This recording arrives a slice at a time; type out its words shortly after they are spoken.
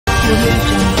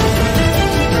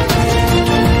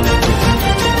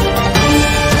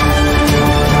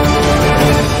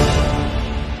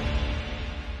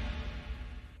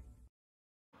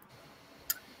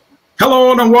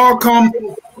Hello and welcome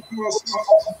to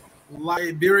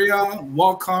Liberia.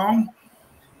 Welcome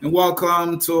and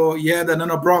welcome to yet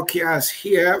another broadcast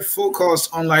here,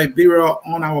 focused on Liberia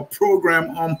on our program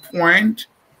On Point.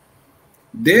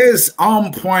 This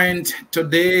On Point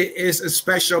today is a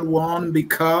special one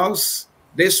because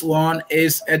this one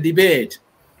is a debate.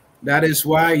 That is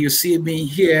why you see me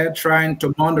here trying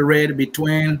to moderate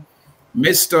between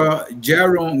Mr.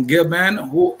 Jerome Gayman,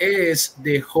 who is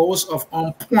the host of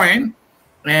On Point,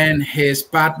 and his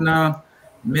partner,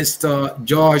 Mr.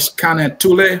 Kanneh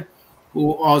Tulay,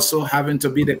 who also happen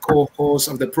to be the co-host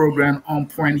of the program On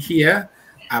Point here.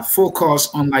 I focus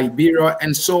on Liberia.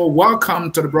 And so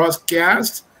welcome to the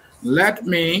broadcast. Let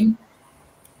me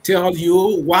tell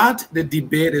you what the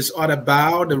debate is all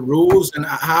about, the rules and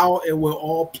how it will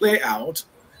all play out.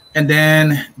 And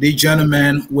then the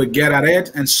gentleman will get at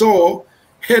it. And so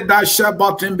hit that share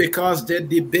button because the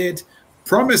debate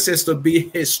promises to be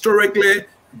historically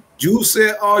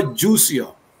juicy or juicier.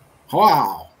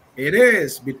 Wow, it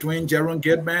is between Jerome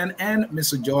Gayman and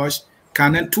Mr.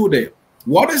 Kanneh Tulay.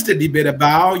 What is the debate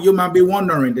about? You might be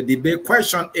wondering. The debate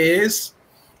question is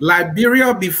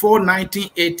Liberia before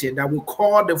 1980, that we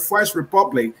call the First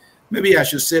Republic. Maybe I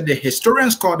should say the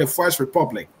historians call the First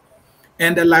Republic.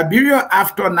 And the Liberia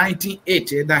after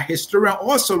 1980, that historian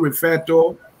also referred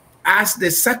to as the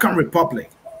Second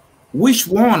Republic. Which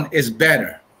one is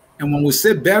better? And when we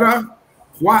say better,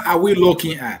 what are we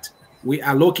looking at? We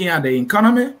are looking at the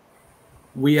economy.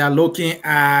 We are looking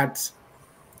at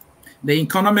the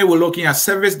economy. We're looking at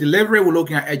service delivery. We're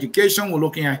looking at education. We're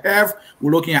looking at health.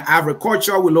 We're looking at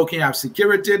agriculture. We're looking at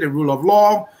security, the rule of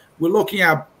law. We're looking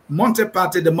at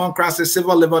multi-party democracy,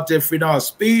 civil liberty, freedom of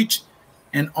speech,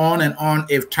 and on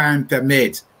if time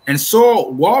permits. And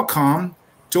so welcome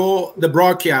to the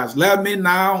broadcast. Let me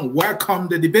now welcome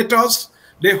the debaters,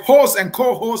 the host and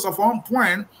co-host of On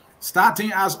Point,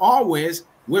 starting as always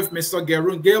with Mr.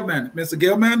 Jerome Gayman. Mr.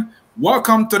 Gayman,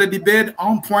 welcome to the debate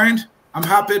On Point. I'm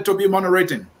happy to be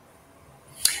moderating.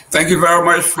 Thank you very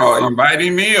much for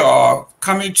inviting me or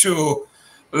coming to,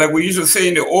 like we used to say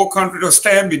in the old country, to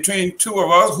stand between two of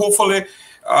us. Hopefully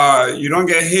you don't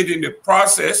get hit in the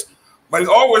process. But it's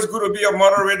always good to be a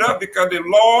moderator because the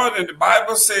Lord and the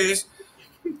Bible says,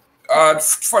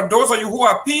 for those of you who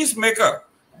are peacemaker,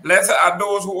 blessed are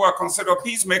those who are considered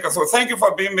peacemakers. So thank you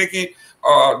for being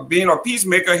a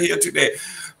peacemaker here today.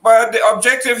 But the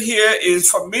objective here is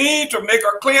for me to make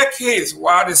a clear case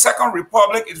why the Second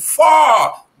Republic is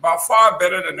by far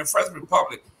better than the First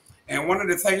Republic. And one of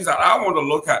the things that I want to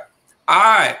look at,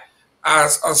 I,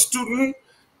 as a student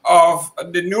of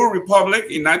the New Republic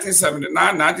in 1979,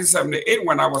 1978,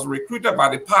 when I was recruited by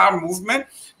the Power Movement,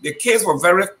 the case was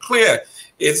very clear.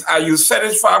 Are you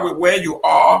satisfied with where you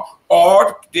are,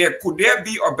 or could there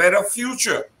be a better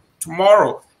future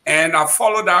tomorrow? And I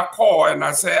followed that call, and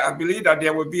I said, I believe that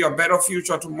there will be a better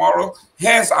future tomorrow.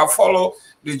 Hence, I follow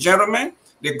the gentleman,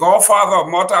 the godfather of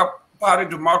multi-party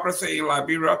democracy in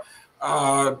Liberia,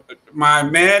 my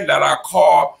man that I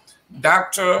call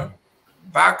Dr.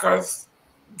 Bacchus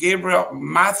Gabriel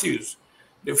Matthews,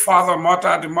 the father of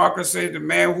multi-democracy, the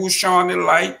man who shone the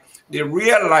light, the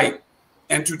real light.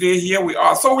 And today here we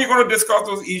are. So we're going to discuss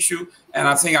those issues, and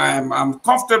I think I'm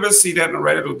comfortably seated and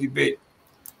ready to debate.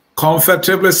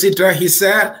 Comfortably seated, he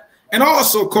said. And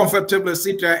also comfortably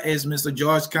seated is Mr.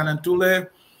 Kanneh Tulay,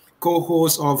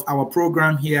 co-host of our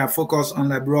program here, Focus on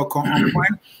Liberia On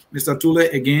Point. Mr.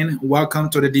 Tulay, again, welcome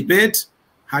to the debate.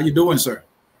 How you doing, sir?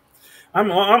 I'm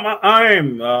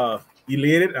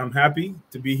elated. I'm happy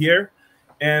to be here,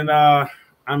 and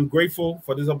I'm grateful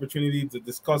for this opportunity to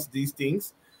discuss these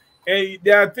things. And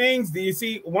there are things that you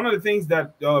see. One of the things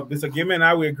that Mr. Gayman and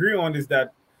I will agree on is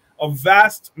that a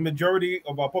vast majority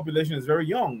of our population is very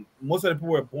young. Most of the people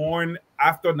were born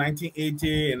after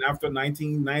 1980 and after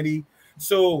 1990,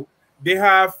 so they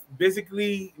have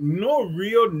basically no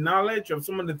real knowledge of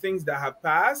some of the things that have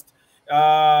passed.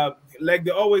 Like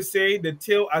they always say, the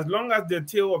tale, as long as the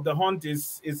tale of the hunt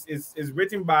is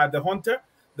written by the hunter,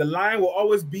 the lion will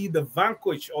always be the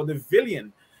vanquished or the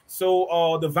villain.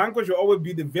 So the vanquished will always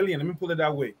be the villain. Let me put it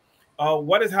that way.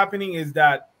 What is happening is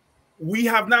that we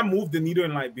have not moved the needle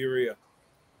in Liberia.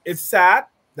 It's sad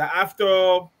that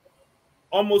after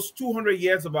almost 200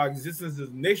 years of our existence as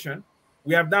a nation,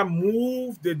 we have not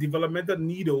moved the developmental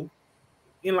needle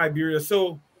in Liberia.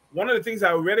 So one of the things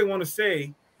I really want to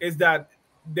say is that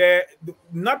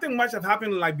nothing much has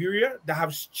happened in Liberia that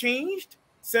has changed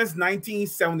since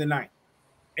 1979.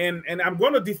 And I'm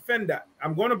going to defend that.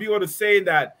 I'm going to be able to say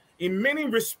that in many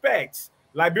respects,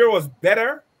 Liberia was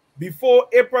better before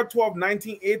April 12,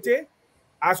 1980,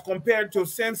 as compared to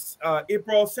since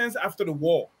after the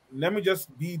war. Let me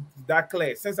just be that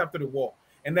clear, since after the war.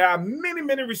 And there are many,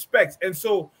 many respects. And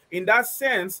so in that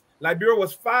sense, Liberia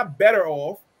was far better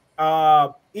off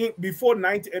before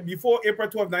April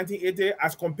 12, 1980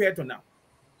 as compared to now.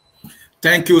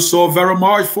 Thank you so very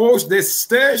much, folks. This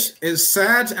stage is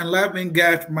set, and let me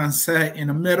get myself in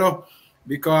the middle,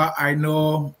 because I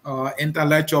know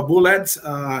intellectual bullets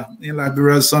in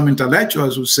Liberia, some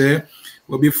intellectuals who say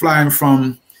will be flying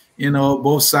from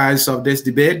both sides of this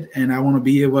debate, and I want to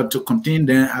be able to contain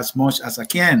them as much as I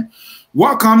can.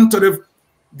 Welcome to the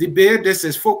debate. This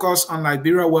is focused on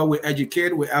Liberia, where we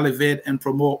educate, we elevate, and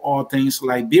promote all things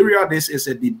Liberia. This is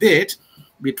a debate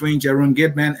between Jerome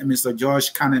Gayman and Mr.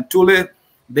 George Kanneh Tulay.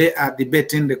 They are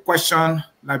debating the question: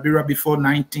 Liberia before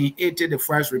 1980, the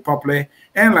First Republic,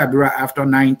 and Liberia after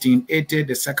 1980,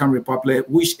 the Second Republic,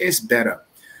 which is better?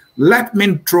 Let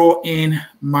me throw in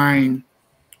my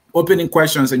opening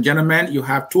questions, and gentlemen, you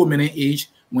have 2 minutes each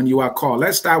when you are called.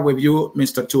 Let's start with you,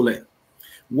 Mr. Tulay.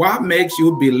 What makes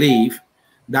you believe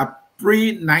that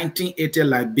pre-1980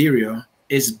 Liberia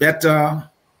is better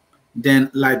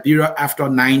than Liberia after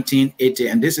 1980?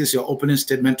 And this is your opening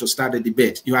statement to start the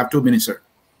debate. You have 2 minutes, sir.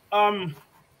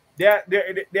 There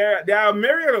are a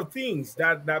myriad of things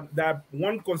that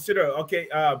one consider. Okay,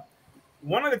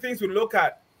 one of the things we look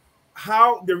at,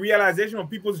 how the realization of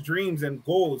people's dreams and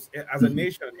goals as a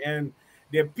nation, and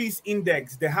their peace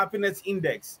index, the happiness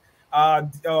index,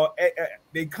 the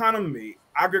economy,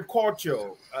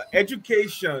 agriculture,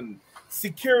 education,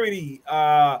 security,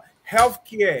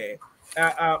 healthcare,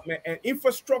 and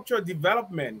infrastructure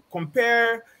development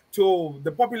compared to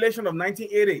the population of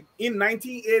 1980. In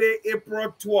 1980,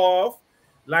 April 12,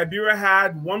 Liberia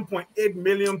had 1.8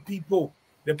 million people.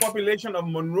 The population of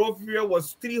Monrovia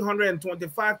was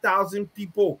 325,000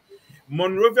 people.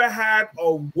 Monrovia had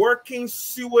a working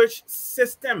sewage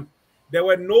system. There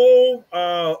were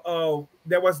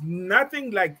there was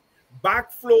nothing like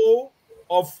backflow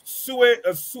of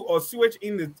sewage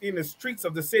in the streets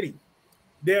of the city.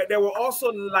 There were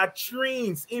also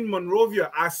latrines in Monrovia.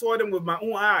 I saw them with my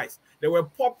own eyes. There were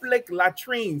public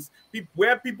latrines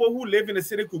where people who live in the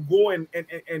city could go and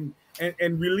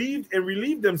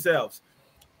relieve themselves.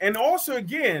 And also,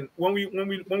 again, when we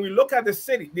look at the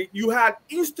city, you had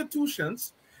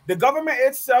institutions. The government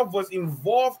itself was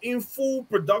involved in food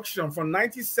production. From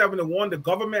 1971, the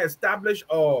government established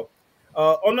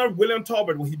under William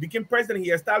Talbot, when he became president,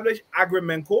 he established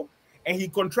Agrimenco, and he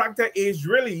contracted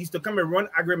Israelis to come and run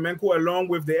Agrimenco along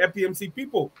with the FPMC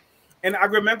people. And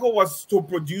Agrimenco was to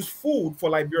produce food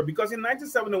for Liberia, because in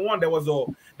 1971 there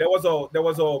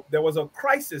was a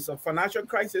crisis, a financial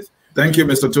crisis. Thank you,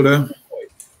 Mr. Tulay.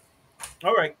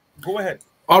 All right, go ahead.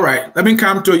 All right, let me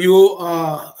come to you,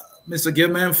 Mr.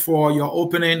 Gayman, for your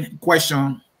opening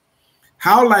question.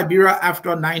 How Liberia after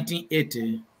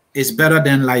 1980 is better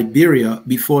than Liberia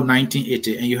before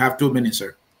 1980? And you have 2 minutes,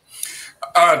 sir.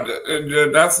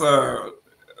 That's a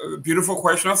beautiful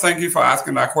question. Thank you for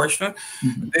asking that question.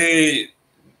 The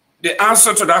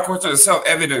answer to that question is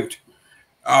self-evident.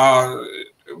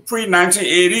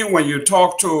 Pre-1980, when you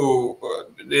talk to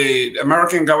the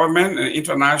American government and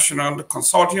international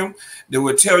consortium, they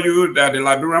will tell you that the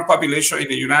Liberian population in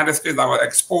the United States that was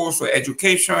exposed to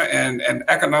education and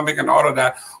economic and all of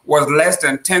that was less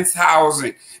than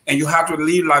 10,000. And you have to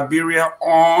leave Liberia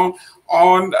on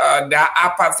that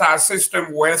apartheid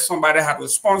system where somebody had to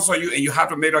sponsor you, and you had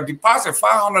to make a deposit,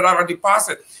 $500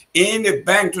 deposit in the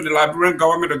bank to the Liberian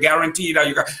government to guarantee that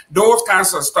you got those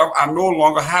kinds of stuff are no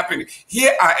longer happening.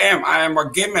 Here I am a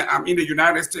Gayman. I'm in the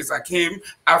United States. I came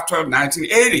after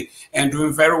 1980 and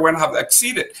doing very well, have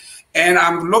exceeded. And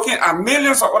I'm looking at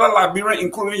millions of other Liberians,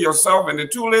 including yourself and the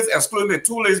Tulays, excluding the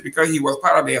Tulays because he was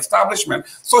part of the establishment.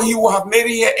 So he would have made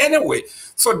it here anyway.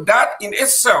 So that in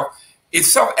itself,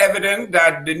 it's self-evident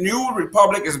that the new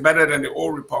republic is better than the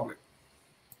old republic.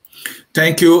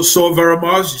 Thank you so very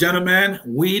much, gentlemen.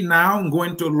 We now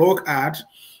going to look at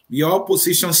your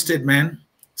position statement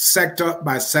sector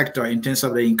by sector in terms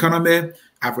of the economy,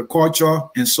 agriculture,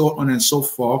 and so on and so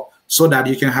forth, so that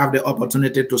you can have the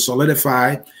opportunity to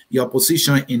solidify your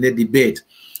position in the debate.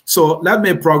 So let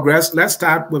me progress. Let's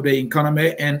start with the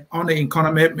economy. And on the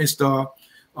economy, Mr.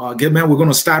 Gayman, we're going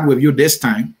to start with you this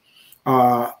time.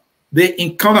 The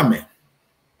economy.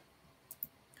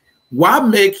 What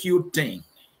makes you think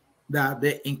that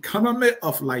the economy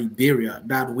of Liberia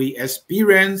that we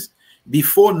experienced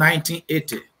before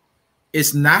 1980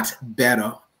 is not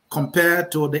better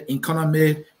compared to the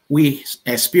economy we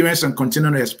experienced and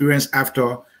continue to experience after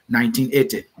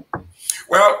 1980?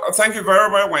 Well, thank you very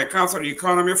much. When it comes to the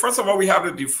economy, first of all, we have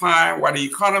to define what the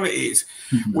economy is.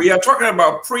 We are talking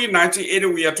about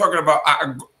pre-1980. We are talking about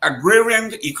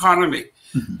agrarian economy.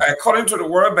 According to the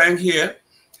World Bank here,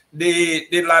 the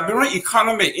Liberian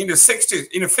economy in the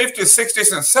 60s, in the 50s,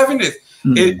 60s, and 70s,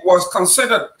 it was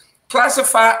considered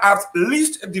classified as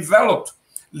least developed,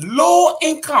 low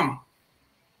income.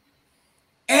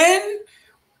 And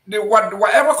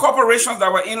whatever corporations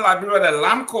that were in Liberia, the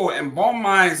Lamco and Bond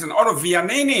Mines and other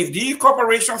Viannini, these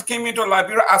corporations came into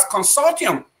Liberia as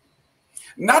consortium,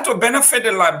 not to benefit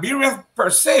the Liberians per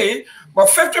se, but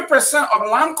 50% of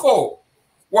Lamco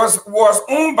was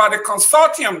owned by the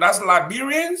consortium. That's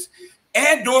Liberians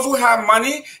and those who have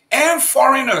money and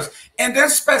foreigners. And then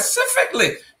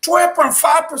specifically,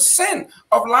 12.5%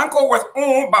 of Lamco was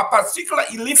owned by particular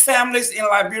elite families in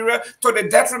Liberia to the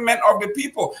detriment of the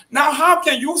people. Now, how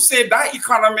can you say that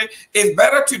economy is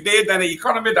better today than the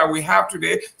economy that we have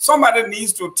today? Somebody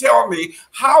needs to tell me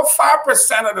how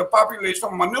 5% of the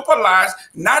population monopolized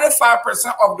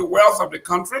 95% of the wealth of the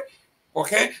country,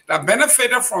 okay, that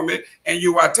benefited from it, and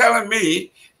you are telling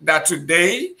me that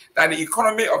today, that the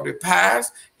economy of the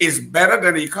past is better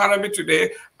than the economy today,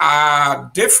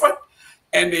 are different?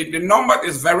 And the number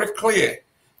is very clear.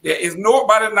 There is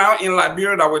nobody now in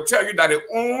Liberia that will tell you that they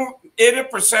own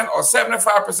 80% or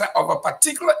 75% of a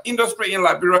particular industry in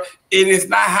Liberia. It is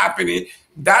not happening.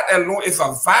 That alone is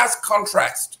a vast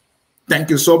contrast. Thank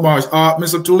you so much.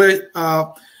 Mr. Tulay,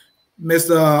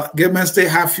 Mr. Gayman still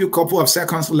have a few couple of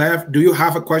seconds left. Do you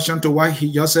have a question to what he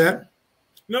just said?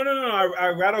 No.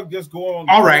 I'd rather just go on.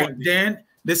 All right. Then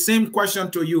the same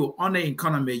question to you on the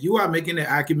economy. You are making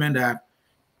the argument that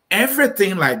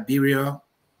everything Liberia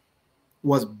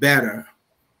was better,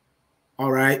 all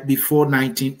right, before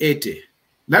 1980.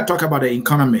 Let's talk about the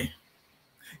economy.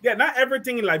 Yeah, not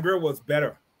everything in Liberia was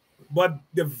better, but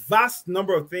the vast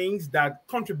number of things that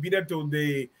contributed to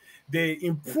the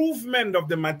improvement of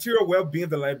the material well-being of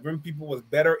the Liberian people was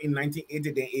better in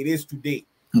 1980 than it is today.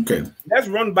 Okay. Let's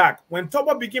run back. When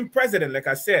Toba became president, like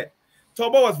I said,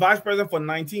 Toba was vice president for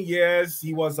 19 years.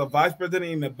 He was a vice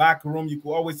president in the back room. You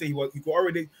could always say he was. You could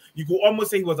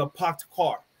almost say he was a parked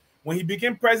car. When he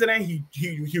became president,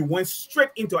 he went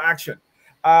straight into action.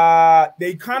 The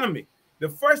economy. The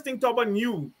first thing Toba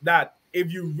knew that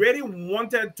if you really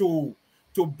wanted to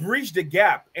bridge the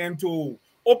gap and to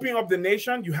open up the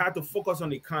nation, you had to focus on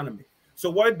the economy. So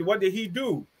what did he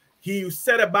do? He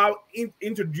set about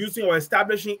introducing or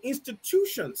establishing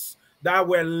institutions that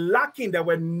were lacking, that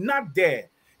were not there.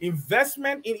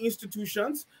 Investment in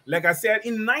institutions. Like I said,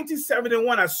 in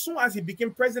 1971, as soon as he became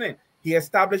president, he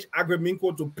established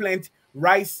Agriminco to plant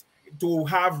rice, to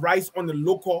have rice on the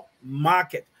local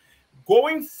market.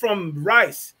 Going from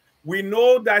rice, we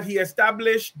know that he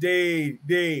established the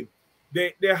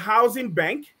housing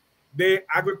bank, the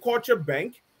agriculture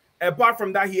bank. Apart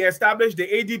from that, he established the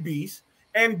ADBs.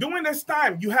 And during this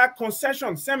time, you had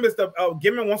concessions. Same Mr.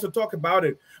 Gayman wants to talk about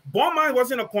it. Bond Mines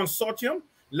wasn't a consortium.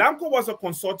 Lamco was a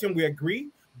consortium, we agree.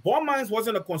 Bond Mines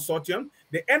wasn't a consortium.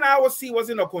 The NIOC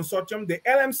wasn't a consortium. The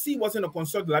LMC wasn't a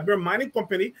consortium. The Liberian Mining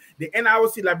Company, the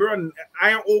NIOC, Liberian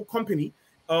Iron Ore Company,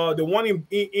 the one in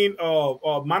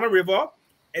Mana River,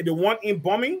 and the one in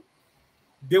Bombing,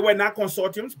 they were not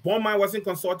consortiums. Bond Mine wasn't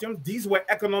consortiums. These were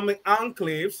economic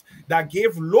enclaves that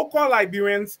gave local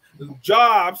Liberians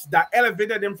jobs that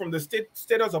elevated them from the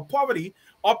status of poverty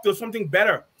up to something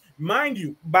better. Mind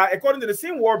you, according to the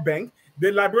same World Bank,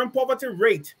 the Liberian poverty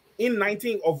rate in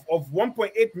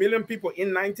 1.8 million people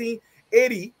in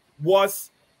 1980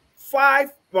 was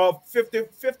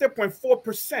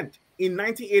 50.4% in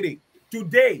 1980.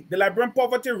 Today, the Liberian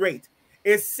poverty rate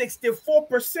is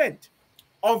 64%.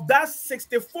 Of that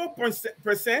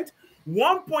 64%,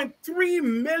 1.3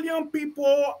 million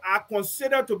people are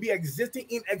considered to be existing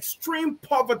in extreme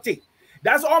poverty.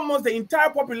 That's almost the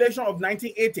entire population of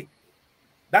 1980.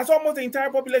 That's almost the entire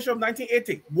population of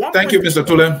 1980. Thank you, Mr.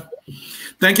 Tulay.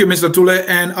 Thank you, Mr. Tulay.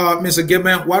 And Mr.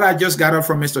 Gayman, what I just gathered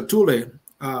from Mr. Tulay,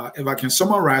 if I can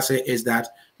summarize it, is that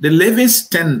the living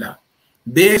standard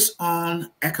based on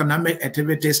economic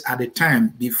activities at the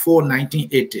time before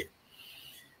 1980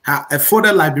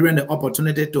 afforded Liberian the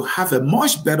opportunity to have a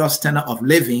much better standard of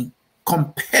living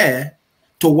compared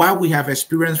to what we have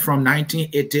experienced from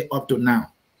 1980 up to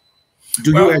now.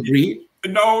 Do you agree?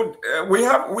 No, we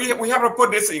have to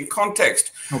put this in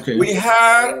context. Okay. We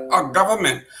had a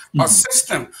government, a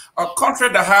system, a country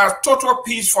that has total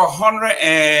peace for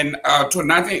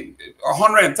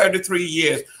 133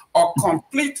 years, of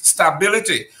complete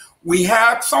stability. We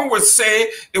had, some would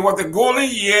say, it was the golden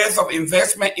years of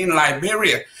investment in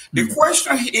Liberia. The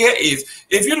question here is,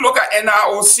 if you look at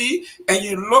NIOC and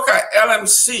you look at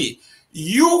LMC,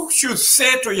 you should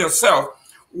say to yourself,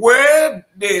 where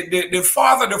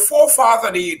the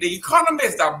forefather, the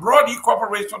economists that brought the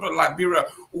corporation to Liberia,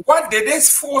 what did they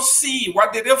foresee?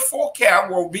 What did they forecast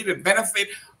will be the benefit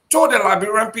to the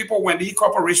Liberian people when the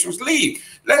corporations leave?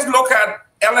 Let's look at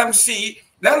LMC.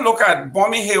 Let's look at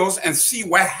Bombing Hills and see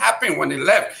what happened when they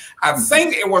left. I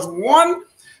think it was one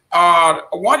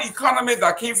economist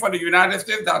that came from the United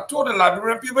States that told the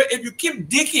Liberian people, if you keep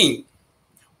digging,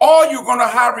 all you're going to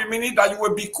have remaining that you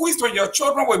will bequeath to your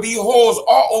children will be holes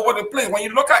all over the place. When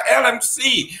you look at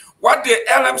LMC, what did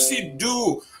LMC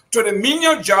do to the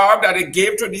menial job that it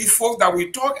gave to these folks that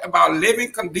we talk about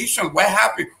living conditions? What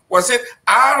happened? Was it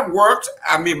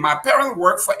my parents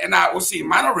worked for NIOC in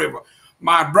Minor River.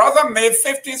 My brother made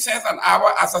 15 cents an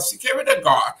hour as a security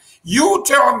guard. You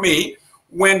tell me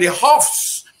when the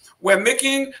Hoffs were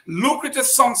making lucrative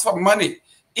sums of money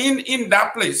in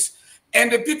that place,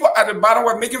 and the people at the bottom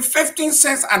were making 15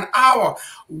 cents an hour.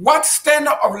 What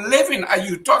standard of living are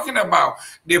you talking about?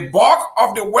 The bulk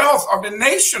of the wealth of the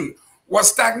nation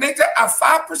was stagnated at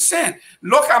 5%.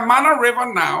 Look at Minor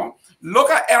River now.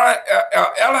 Look at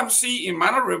LMC in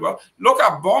Minor River. Look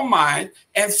at Bone Mine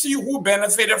and see who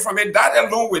benefited from it. That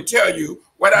alone will tell you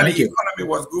whether the economy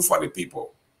was good for the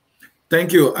people.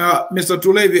 Thank you. Mr.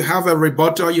 Tulay, if you have a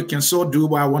rebuttal, you can so do,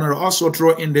 but I want to also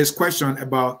throw in this question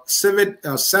about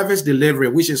service delivery,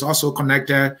 which is also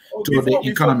connected to the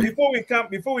economy.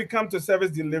 Before we come to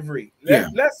service delivery,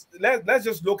 let's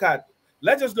just look at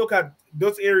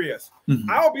those areas.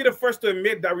 I'll be the first to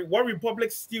admit that what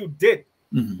Republic Steel did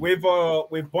with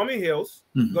Bombing Hills,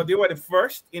 because they were the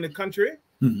first in the country,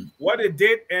 what they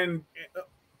did, and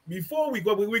before we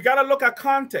go, we got to look at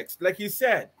context, like you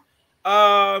said.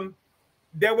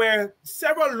 There were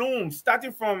several looms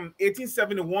starting from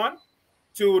 1871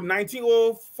 to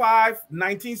 1905,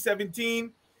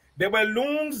 1917. There were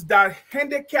looms that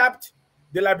handicapped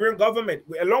the Liberian government,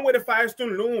 along with the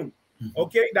Firestone loom,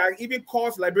 okay, that even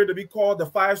caused Liberia to be called the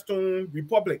Firestone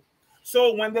Republic.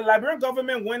 So when the Liberian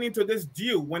government went into this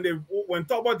deal, when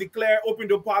Toba declared open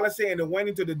door policy and they went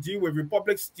into the deal with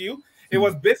Republic Steel, it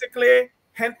was basically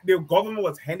the government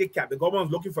was handicapped. The government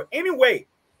was looking for any way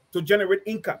to generate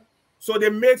income. So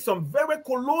they made some very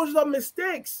colossal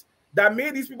mistakes that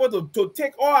made these people to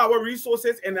take all our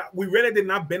resources, and we really did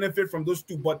not benefit from those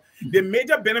two. But the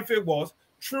major benefit was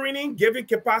training, giving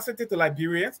capacity to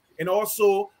Liberians, and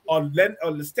also a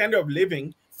standard of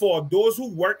living for those who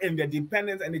work in their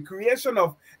dependence, and the creation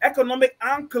of economic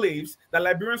enclaves that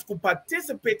Liberians could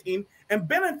participate in and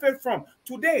benefit from.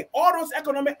 Today, all those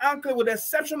economic enclaves, with the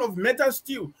exception of Metal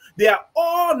Steel, they are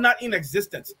all not in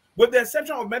existence. With the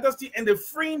exception of Metal Steel and the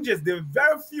fringes, the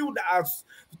very few that are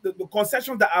the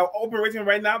concessions that are operating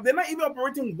right now, they're not even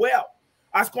operating well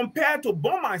as compared to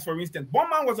Bone Mines, for instance. Bone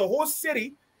Mine was a whole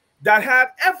city that had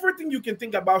everything you can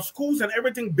think about, schools and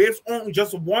everything based on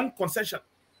just one concession.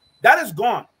 That is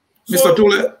gone. So,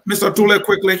 Mr. Tulay,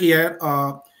 quickly here,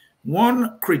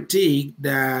 one critique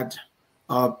that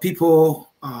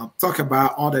people talk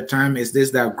about all the time is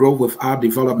this, that growth without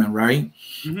development, right?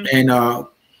 And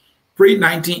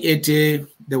pre-1980,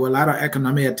 there were a lot of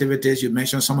economic activities. You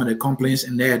mentioned some of the complaints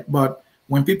in that. But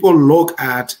when people look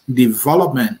at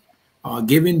development,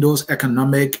 given those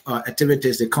economic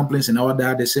activities, the complaints and all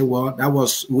that, they say, well,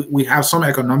 we have some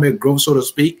economic growth, so to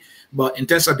speak. But in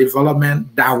terms of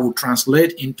development, that will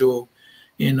translate into,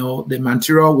 the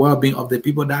material well-being of the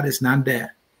people. That is not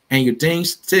there. And you think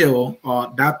still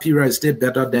that period is still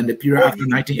better than the period after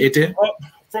 1980?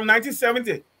 From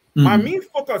 1970. My main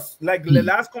focus, like the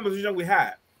last conversation we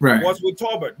had, was with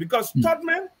Tolbert, because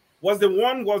Tubman was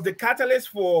the catalyst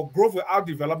for growth without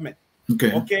development.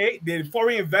 Okay. The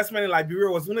foreign investment in Liberia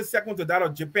was only second to that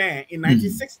of Japan in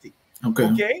 1960.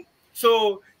 Okay.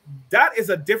 So that is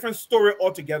a different story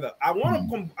altogether. I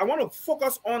want to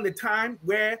focus on the time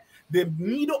where the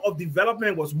needle of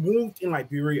development was moved in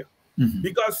Liberia,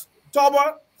 because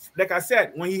Tolbert, like I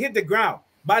said, when he hit the ground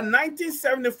by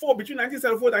 1974, between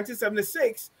 1974 and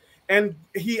 1976. And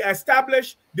he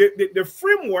established the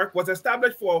framework was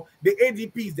established for the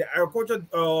ADPs, the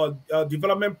Agricultural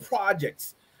Development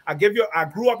Projects. I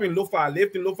grew up in Lofa. I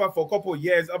lived in Lofa for a couple of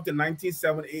years up to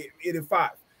 1985.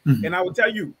 And I will tell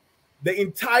you, the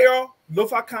entire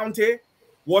Lofa County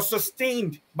was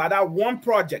sustained by that one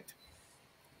project.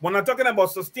 When I'm talking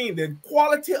about sustained, the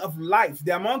quality of life,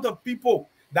 the amount of people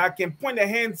that can point their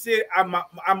hand and say, I'm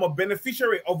a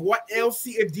beneficiary of what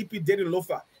LCADP did in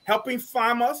Lofa. Helping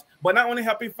farmers, but not only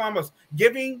helping farmers,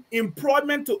 giving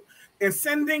employment to and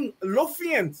sending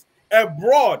Lofians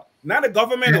abroad, not the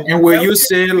government. And will you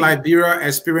say Liberia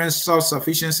experienced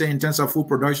self-sufficiency in terms of food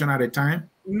production at the time?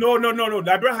 No.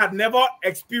 Liberia had never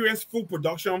experienced food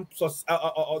production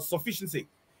sufficiency.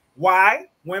 Why?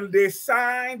 When they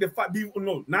signed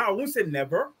now I won't say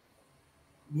never.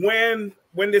 When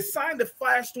they signed the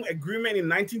Firestone Agreement in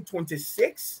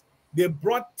 1926, they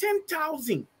brought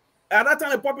 10,000. At that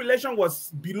time, the population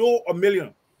was below 1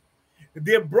 million.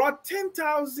 They brought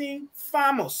 10,000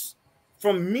 farmers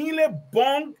from Mille,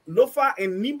 Bong, Lofa,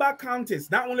 and Nimba counties,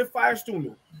 not only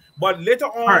Firestone, but later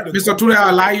on. All right, Mr. Tulay,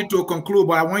 I'll allow you to conclude,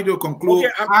 but I want you to conclude.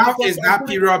 Okay, how is that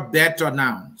period better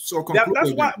now? So conclude.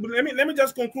 That's why. Let me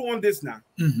just conclude on this now.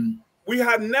 We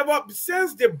had never,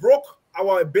 since they broke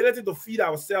our ability to feed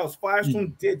ourselves,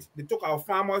 Firestone did. They took our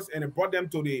farmers and they brought them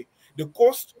to the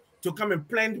coast to come and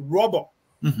plant rubber.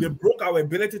 They broke our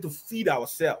ability to feed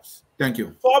ourselves. Thank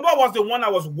you. Forber was the one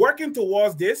that was working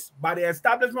towards this by the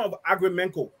establishment of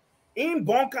Agrimenco. In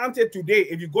Bon County today,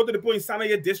 if you go to the point in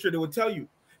Sanaye district, they will tell you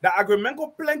that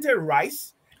Agrimenco planted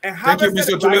rice and harvested. Thank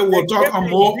you, Mr. Tulay. We'll talk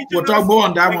more. We'll talk more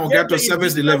on that when we get to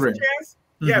service delivery.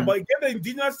 Yeah, but it gave the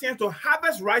indigenous chance to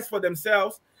harvest rice for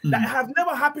themselves. That has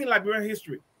never happened in Liberian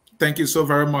history. Thank you so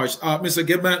very much. Mr.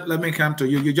 Gayman, let me come to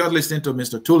you. You're just listening to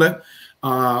Mr. Tulay.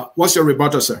 What's your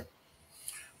rebuttal, sir?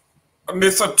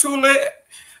 Mr. Tulay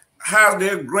has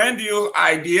the grandiose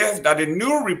ideas that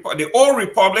the old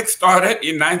republic started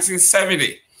in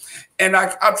 1970. And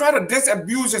I try to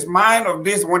disabuse his mind of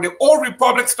this when the old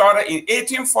republic started in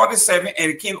 1847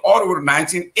 and it came all the way to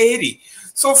 1980.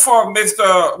 So for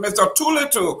Mr.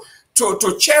 Tulay to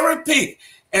cherry pick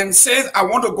and says, I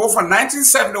want to go from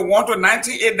 1971 to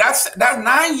 1980, that's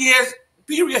 9 years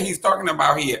period he's talking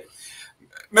about here.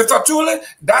 Mr. Tulay,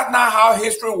 that's not how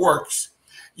history works.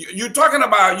 You're talking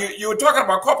about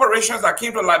corporations that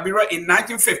came to Liberia in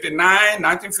 1959,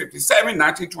 1957,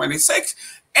 1926,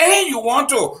 and you want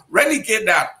to relegate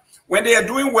that. When they are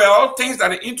doing well, things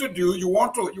that are introduced, you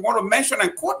want to mention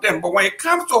and quote them. But when it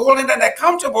comes to holding them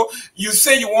accountable, you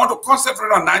say you want to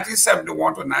concentrate on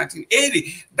 1971 to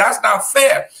 1980. That's not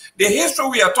fair. The history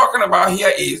we are talking about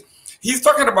here is, he's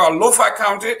talking about Lofa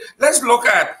County. Let's look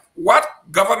at what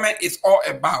government is all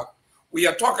about. We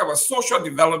are talking about social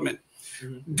development.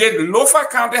 Did Lofa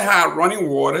County have running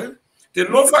water? Did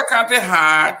Lofa County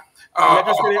have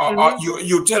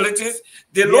utilities?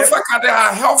 Did Lofa County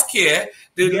have health care?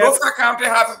 Did Lofa County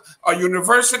have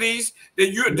universities?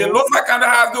 Did Lofa County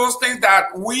have those things that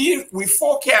we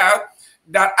forecast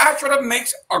that actually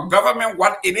makes a government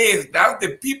what it is? That's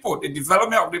the people, the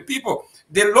development of the people.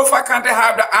 Did Lofa County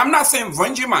have that? I'm not saying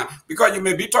Vanjima, because you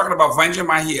may be talking about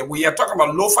Vanjima here. We are talking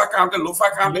about Lofa County.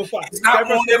 It's not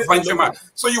only Vanjima.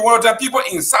 So you want to tell people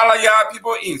in Salaya,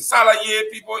 people in Salaye,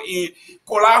 people in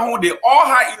Kolahun, they all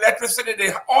have electricity,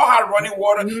 they all have running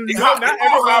water, they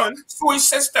all have sewage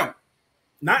system.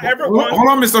 Not everyone. Hold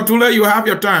on, Mr. Tulay, you have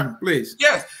your time, please.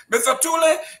 Yes, Mr.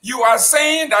 Tulay, you are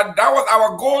saying that was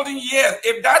our golden years.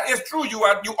 If that is true, you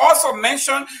also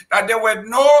mentioned that there were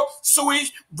no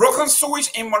broken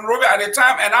sewage in Monrovia at the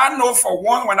time. And I know for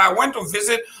one, when I went to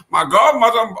visit my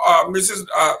godmother,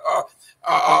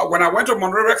 when I went to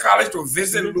Monrovia College to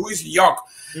visit Louis York,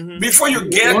 before you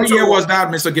get what year was that,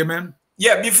 Mr. Gayman?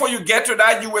 Yeah, before you get to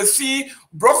that, you will see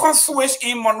broken sewage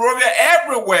in Monrovia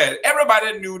everywhere.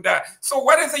 Everybody knew that. So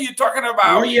what is it you're talking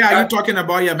about? Oh, yeah, you're talking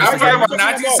about, yeah, Mr. I'm talking about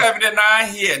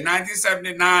 1979 here,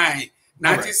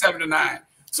 1979.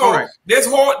 So this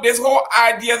whole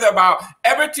idea about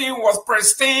everything was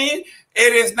pristine,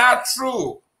 it is not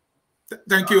true.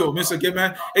 Thank you, Mr.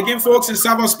 Gayman. Again, folks, in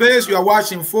cyberspace, you are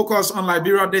watching Focus on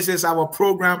Liberia. This is our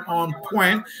program On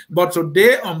Point. But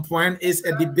today on Point is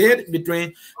a debate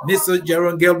between Mr.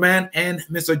 Jerome Gayman and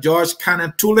Mr. George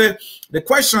Kanneh Tulay. The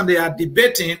question they are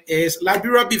debating is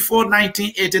Liberia before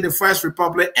 1980, the First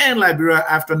Republic, and Liberia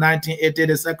after 1980,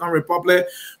 the Second Republic.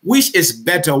 Which is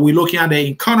better? We're looking at the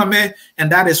economy,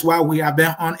 and that is why we have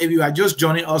been on. If you are just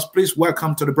joining us, please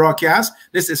welcome to the broadcast.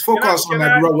 This is Focus on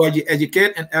Liberia, where you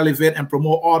educate and elevate and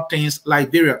promote all things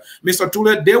Liberia. Mr.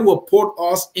 Tulay, they will put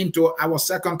us into our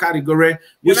second category,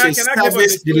 which is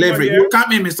service delivery. You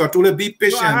come in, Mr. Tulay, be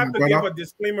patient. No, I have to give a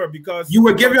disclaimer because you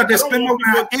will give your disclaimer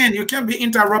and you can't be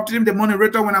interrupting the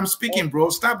moderator when I'm speaking, bro.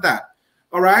 Stop that.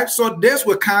 All right. So this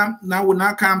will come now. Will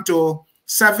now come to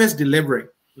service delivery.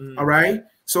 All right.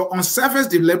 So on service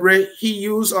delivery, he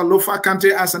used Lofa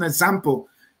County as an example.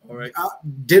 All right.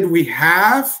 Did we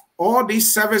have all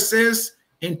these services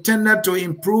intended to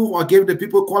improve or give the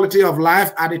people quality of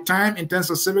life at the time in terms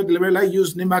of civil delivery? Like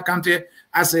use Nimba County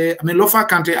as Lofa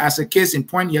County as a case in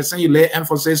point. You're saying you lay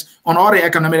emphasis on all the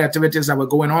economic activities that were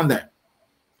going on there.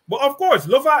 Well, of course,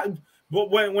 Lofa. But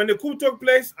when the coup took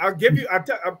place, I'll give you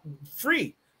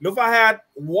free. Lofa had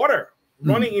water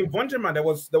running in Vanjima.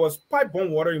 There was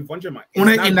pipe-borne water in Vanjima.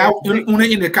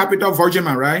 Only in the capital,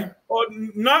 Vanjima, right? Or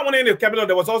not only in the capital.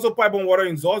 There was also pipe-borne water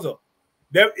in Zozo.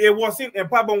 It wasn't in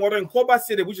pipeline water in Koba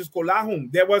City, which is Kolahum.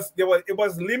 It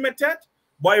was limited,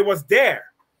 but it was there.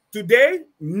 Today,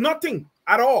 nothing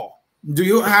at all. Do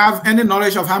you have any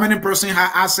knowledge of how many persons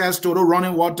have access to the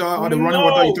running water or the running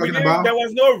water you're talking about? There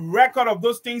was no record of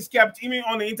those things kept. Even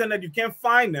on the internet, you can't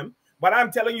find them. But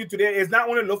I'm telling you today, it's not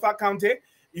only Lofa County.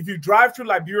 If you drive through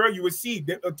Liberia, you will see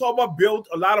that Otoba built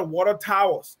a lot of water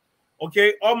towers.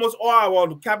 Okay, almost all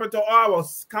our capital, all our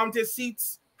county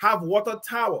seats have water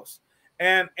towers,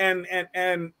 and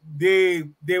they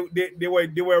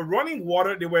were running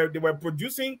water. They were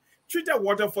producing treated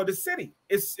water for the city.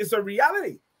 It's a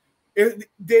reality.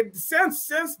 Since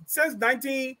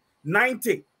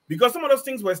 1990, because some of those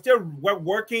things were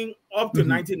working up to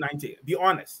 1990. Be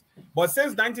honest, but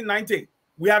since 1990.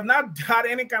 We have not had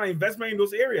any kind of investment in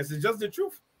those areas. It's just the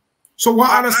truth. So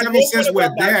what other services were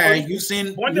there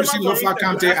using Lofa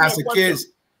County as a case?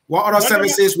 What other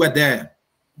services were there?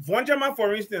 Vonjama,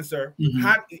 for instance, sir,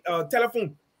 had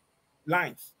telephone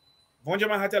lines.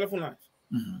 Vonjama had telephone lines.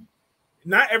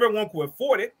 Not everyone could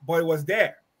afford it, but it was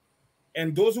there.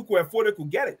 And those who could afford it could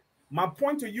get it. My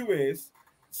point to you is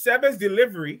service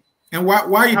delivery. And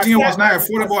why you think it was not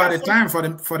affordable at the time for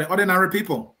the ordinary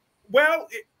people? Well,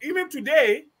 even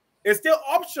today, it's still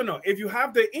optional. If you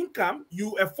have the income,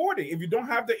 you afford it. If you don't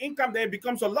have the income, then it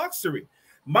becomes a luxury.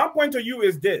 My point to you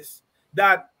is this,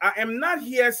 that I am not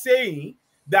here saying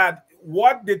that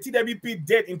what the TWP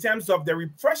did in terms of the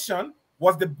repression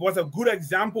was a good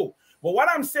example. But what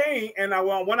I'm saying, and I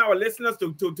want our listeners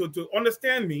to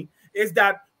understand me, is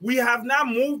that we have not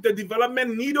moved the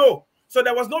development needle. So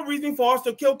there was no reason for us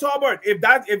to kill Tolbert.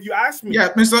 If you ask me. Yeah,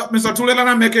 Mr. Tulay, let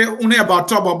me make it only about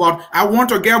Tolbert, but I want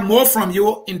to get more from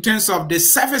you in terms of the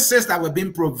services that were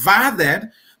being provided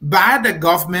by the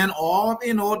government, or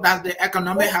that the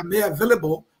economy have made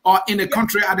available or in the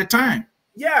country at the time.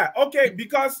 Yeah, okay,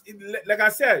 because like I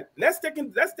said, let's take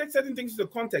certain things into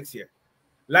context here.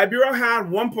 Liberia had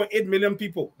 1.8 million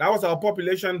people. That was our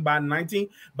population by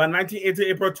 1980,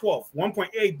 April 12th.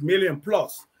 1.8 million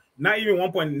plus. Not even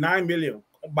 1.9 million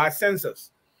by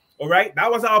census. All right,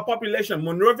 that was our population.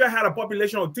 Monrovia had a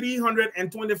population of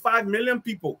 325 million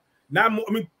people. Not more,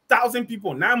 1,000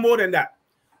 people, not more than that.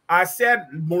 I said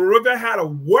Monrovia had a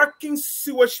working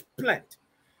sewage plant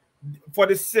for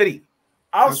the city.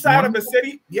 Outside of the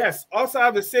city, yes, outside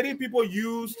of the city, people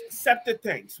used septic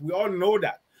tanks. We all know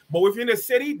that. But within the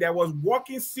city, there was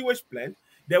working sewage plant.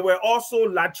 There were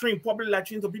also public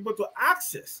latrines for people to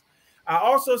access. I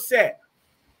also said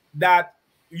that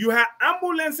you had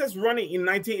ambulances running in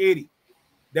 1980.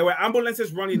 There were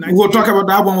ambulances running in 1980. We'll talk about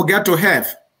that when we get to have.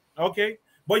 Okay.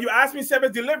 But you asked me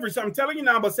service delivery, so I'm telling you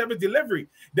now about service delivery.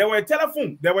 There were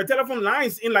telephone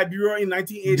lines in Liberia in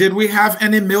 1980. Did we have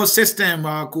any mail system?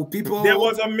 Could people? There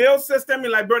was a mail system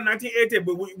in Liberia in 1980,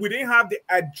 but we didn't have the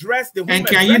address. And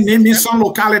can you name me some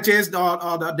localities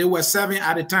that they were serving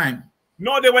at the time?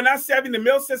 No, they were not serving. The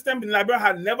mail system in Liberia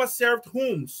had never served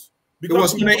homes. It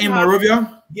was in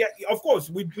Monrovia? Yeah, of course.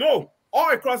 We know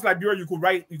all across Liberia you could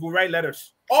write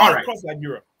letters. All across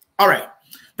Liberia. All right.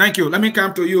 Thank you. Let me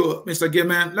come to you, Mr.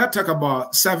 Gayman. Let's talk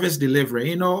about service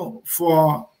delivery.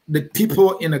 For the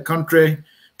people in the country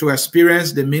to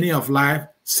experience the meaning of life,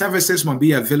 services must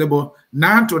be available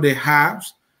not to the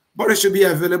haves, but it should be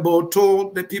available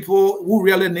to the people who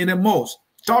really need it most.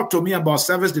 Talk to me about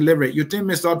service delivery. You think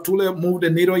Mr. Tulay moved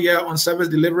the needle here on service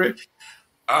delivery?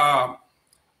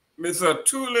 Mr.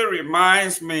 Tulay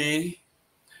reminds me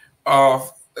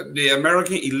of the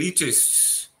American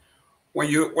elitists. When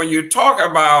you talk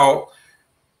about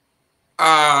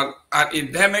an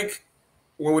endemic,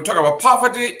 when we talk about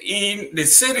poverty in the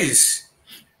cities,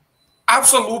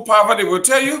 absolute poverty will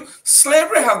tell you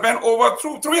slavery has been over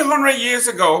 300 years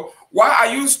ago. Why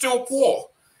are you still poor?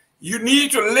 You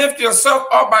need to lift yourself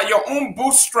up by your own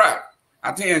bootstrap.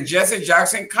 I think in Jesse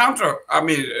Jackson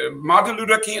Martin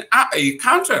Luther King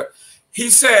counter, he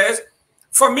says,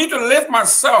 for me to lift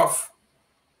myself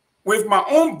with my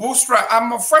own bootstrap, I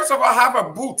must first of all have a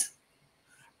boot.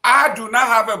 I do not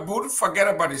have a boot, forget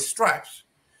about the straps.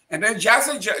 And then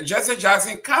Jesse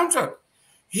Jackson countered.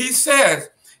 He says,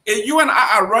 if you and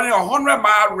I are running a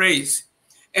 100-mile race,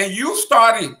 and you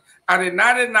starting at a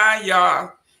 99-yard,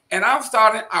 and I'm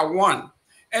starting at 1,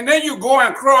 and then you go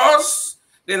and cross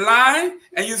the line,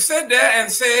 and you sit there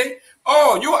and say,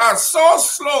 oh, you are so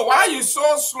slow. Why are you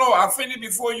so slow? I finished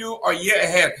before you a year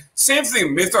ahead. Same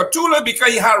thing, Mr. Tulay,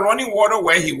 because he had running water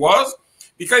where he was,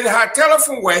 because he had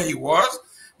telephone where he was,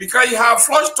 because he had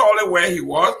flush toilet where he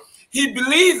was. He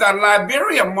believes that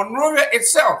Liberia, Monrovia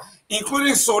itself,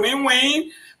 including Sodin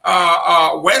Wayne,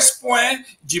 West Point,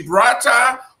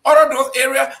 Gibraltar, all of those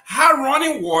areas had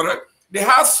running water They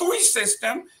had sewage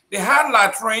system, they had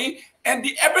latrine, and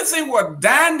everything was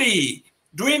dandy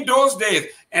during those days.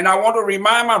 And I want to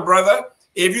remind my brother,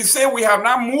 if you say we have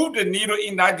not moved the needle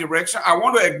in that direction, I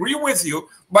want to agree with you,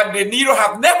 but the needle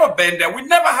has never been there. We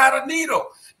never had a needle.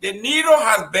 The needle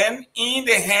has been in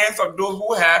the hands of those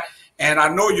who have, and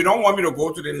I know you don't want me to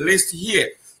go to the list here.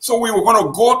 So we were going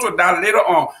to go to that later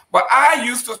on. But I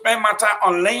used to spend my time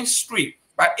on Lane Street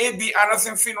by A.B.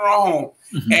 Anderson Funeral Home.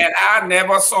 And I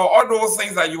never saw all those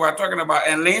things that you are talking about.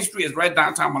 And Lane Street is right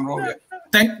downtown Monrovia.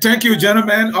 Thank you,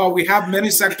 gentlemen. We have many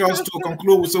sectors to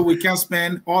conclude, so we can't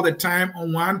spend all the time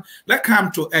on one. Let's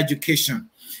come to education.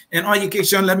 And on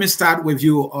education, let me start with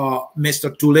you,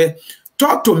 Mr. Tulay.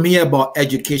 Talk to me about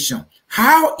education.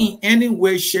 How, in any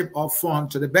way, shape, or form,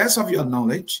 to the best of your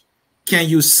knowledge, can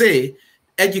you say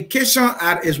education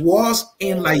as it was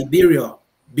in Liberia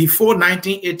before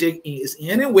 1980 is in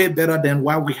any way better than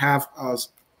what we have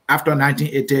after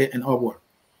 1980 and onward?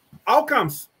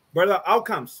 Outcomes, brother,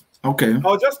 outcomes. Okay. I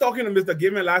was just talking to Mr.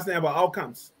 Gayman last night about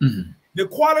outcomes. The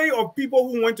quality of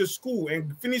people who went to school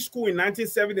and finished school in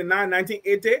 1979,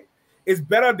 1980 is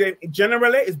better than,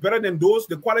 generally, is better than those,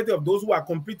 the quality of those who are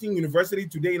completing university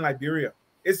today in Liberia.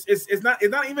 It's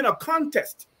not even a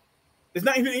contest. It's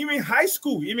not even high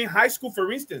school,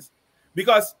 for instance,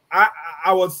 because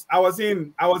I was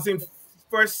in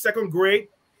first, second grade,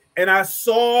 and I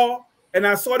saw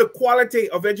the quality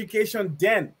of education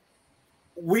then.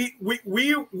 We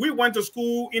went to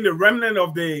school in the remnant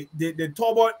of the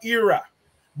Turbo era,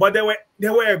 but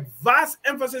there were a vast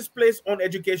emphasis placed on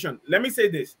education. Let me say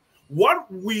this: what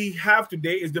we have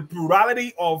today is the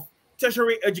plurality of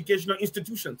tertiary educational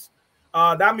institutions.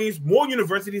 That means more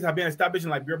universities have been established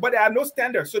in Liberia, but there are no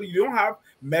standards, so you don't have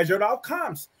measured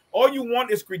outcomes. All you want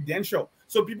is credential.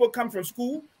 So people come from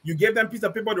school, you give them a piece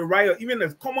of paper to write, or even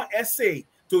a common essay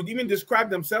to even describe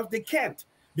themselves. They can't,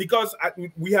 because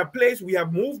we have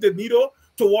moved the needle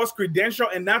towards credential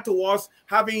and not towards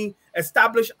having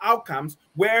established outcomes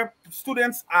where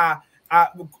students are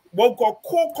what we call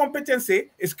core competency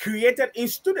is created in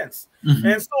students.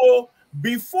 And so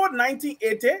before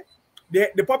 1980,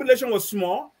 the population was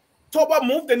small. Toba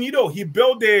moved the needle. He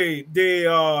built the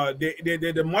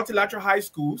multilateral high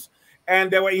schools, and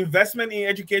there were investment in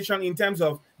education in terms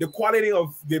of the quality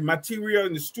of the material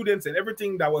and the students and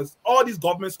everything that was all these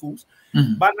government schools.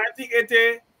 But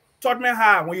 1980 taught me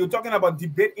how, when you're talking about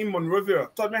debate in Monrovia,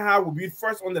 taught me how will be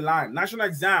first on the line. National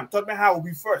exam taught me how will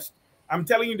be first. I'm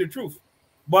telling you the truth.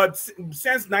 But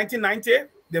since 1990,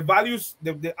 the values,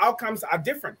 the outcomes are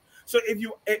different. So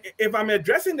if I'm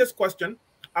addressing this question,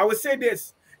 I would say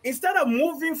this: instead of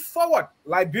moving forward,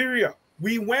 Liberia,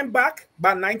 we went back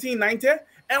by 1990,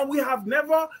 and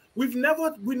we've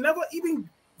never even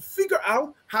figured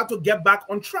out how to get back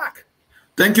on track.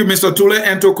 Thank you, Mr. Tulay.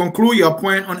 And to conclude your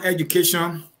point on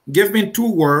education, give me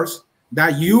 2 words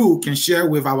that you can share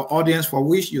with our audience for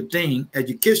which you think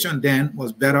education then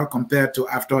was better compared to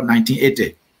after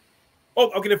 1980.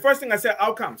 Oh, okay. The first thing I said,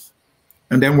 outcomes.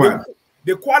 And then what?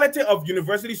 The quality of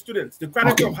university students, the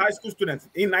quality of high school students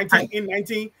in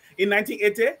 1980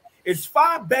 is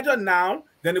far better now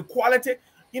than the quality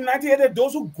in 1980.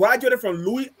 Those who graduated from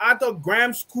Louis Arthur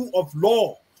Graham School of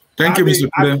Law. Thank you, Mr.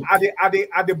 Tulay.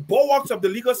 Are the bulwarks of the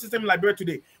legal system in Liberia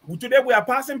today. Today we are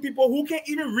passing people who can't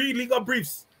even read legal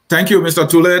briefs. Thank you, Mr.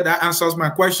 Tulay. That answers my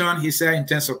question. He said in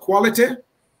terms of quality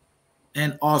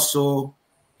and also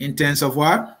in terms of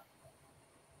what?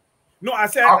 No, I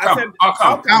said outcome.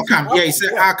 Yeah, he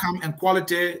said outcome and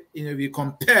quality. If you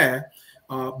compare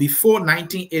before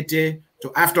 1980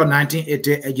 to after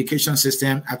 1980, education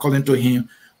system, according to him,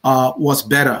 was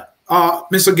better.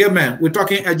 Mr. Gayman, we're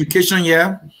talking education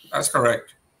here. That's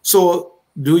correct. So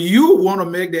do you want to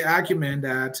make the argument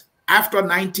that after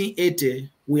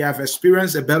 1980, we have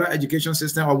experienced a better education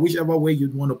system, or whichever way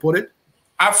you'd want to put it?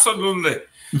 Absolutely.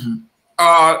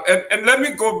 And let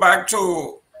me go back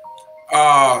to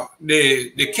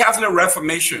the Catholic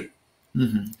Reformation.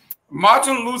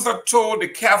 Martin Luther told the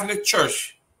Catholic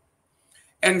Church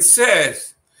and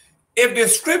says, if the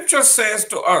scripture says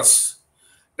to us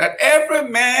that every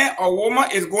man or woman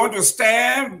is going to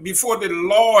stand before the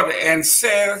Lord and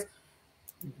says,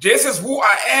 this is who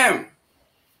I am,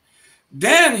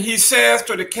 then he says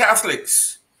to the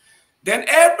Catholics, then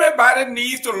everybody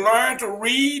needs to learn to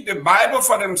read the Bible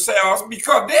for themselves,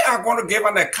 because they are going to give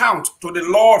an account to the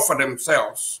Lord for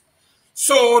themselves.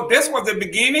 So this was the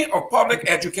beginning of public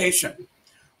education,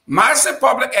 massive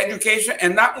public education,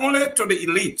 and not only to the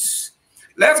elites.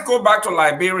 Let's go back to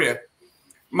Liberia.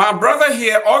 My brother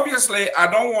here, obviously, I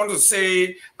don't want to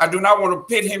say, I do not want to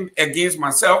pit him against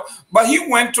myself, but he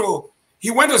went to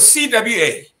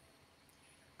CWA.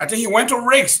 I think he went to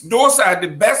Rick's. Those are the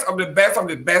best of the best of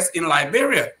the best in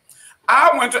Liberia.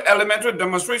 I went to elementary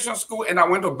demonstration school and I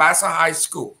went to Bassa High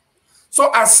School.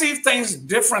 So I see things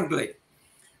differently.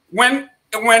 When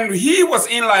he was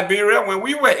in Liberia, when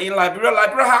we were in Liberia,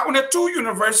 Liberia had only 2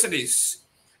 universities.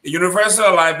 The University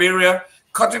of Liberia,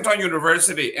 Cottington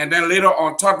University, and then later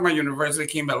on Tubman University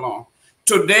came along.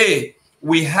 Today,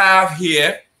 we have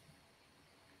here,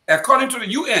 according to the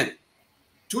UN,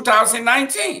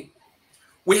 2019,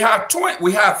 we have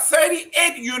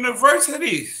 38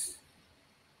 universities.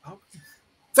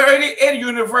 38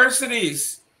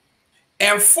 universities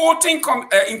and 14,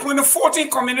 including 14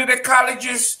 community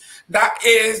colleges that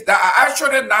are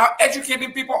actually now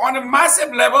educating people on a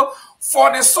massive level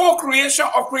for the sole creation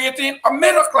of creating a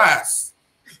middle class.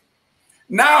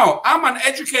 Now, I'm an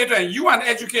educator and you are an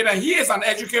educator, and he is an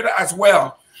educator as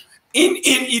well. In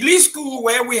elite school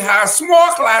where we have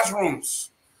small classrooms,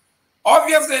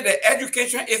 obviously the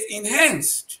education is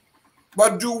enhanced,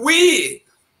 but do we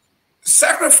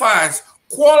sacrifice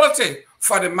quality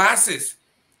for the masses?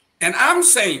 And I'm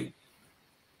saying,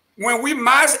 when we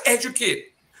mass educate,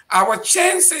 our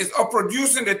chances of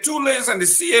producing the Tulays and the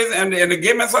CAs and the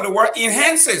Gaymans of the world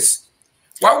enhances.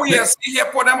 What we are seeing here,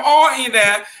 put them all in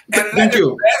there and let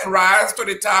the best rise to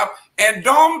the top. And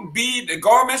the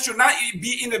government should not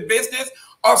be in the business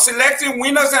of selecting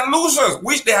winners and losers,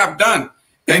 which they have done.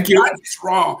 Thank you. That is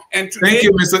wrong. And today,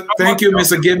 thank you,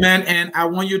 Mr. Gayman. And I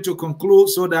want you to conclude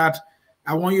so that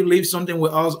I want you to leave something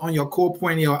with us on your core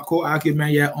point, your core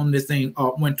argument here on this thing.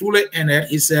 When Tulay ended,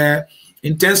 he said,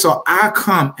 in terms of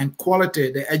outcome and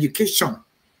quality, the education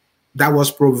that was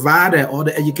provided or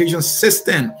the education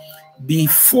system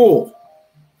before,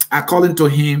 according to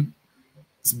him,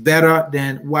 is better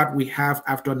than what we have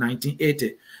after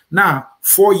 1980. Now,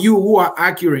 for you who are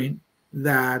arguing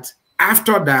that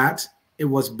after that it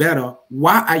was better,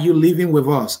 why are you living with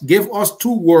us? Give us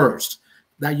 2 words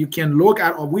that you can look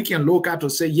at, or we can look at, to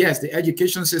say yes, the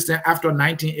education system after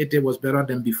 1980 was better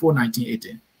than before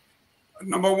 1980.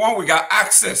 Number 1, we got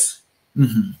access.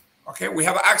 Okay, we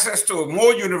have access to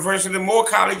more universities, more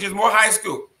colleges, more high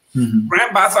school.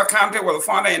 Grand Bassa County was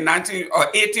founded in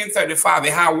 1835. They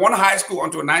had 1 high school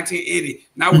until 1980.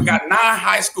 Now we got 9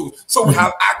 high schools. So we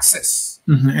have access.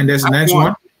 And there's the next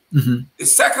one. The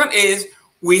second is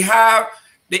we have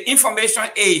the information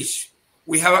age.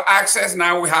 We have access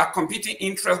now. We have competing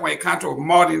interests when it comes to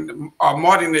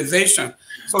modernization.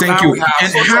 So thank you.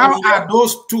 And how are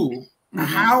those 2?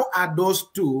 How are those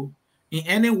 2 in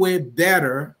any way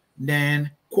better than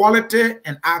quality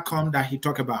and outcome that he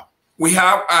talked about? We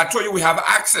have, I told you, we have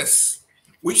access,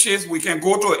 which is we can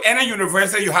go to any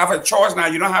university. You have a choice now.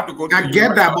 You don't have to go to I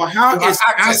get that, but how is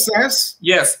access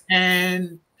yes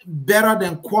and better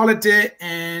than quality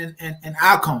and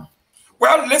outcome?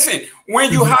 Well, listen,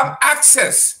 when you have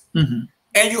access and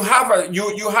you have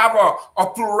a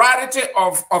plurality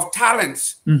of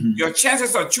talents, your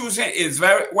chances of choosing is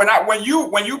very when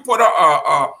you put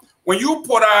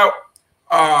out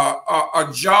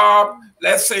a job,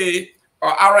 let's say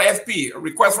RFP,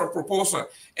 request for proposal,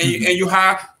 and you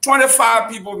have 25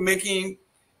 people making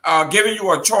giving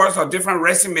you a choice of different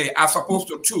resume as opposed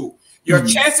to 2. Your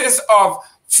chances of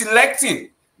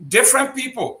selecting different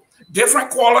people,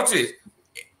 different qualities,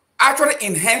 actually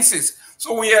enhances.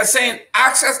 So we are saying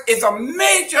access is a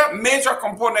major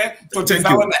component to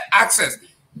develop access.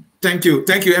 Thank you.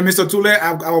 And Mr. Tulay,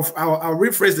 I'll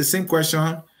rephrase the same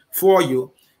question for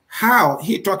you. How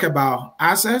he talked about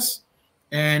access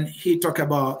and he talked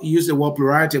about, use the word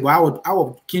plurality, but I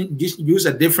would use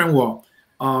a different word.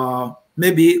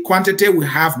 Maybe quantity, we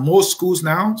have more schools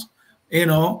now, you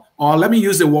know, or let me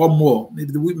use the word more.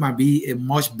 Maybe it might be a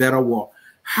much better word.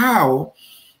 How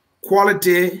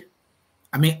quality,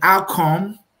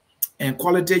 outcome and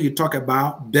quality you talk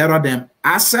about better than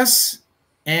access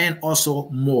and also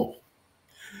more.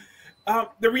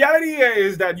 The reality here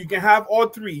is that you can have all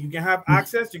 3. You can have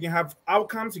access, you can have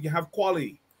outcomes, you can have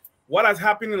quality. What has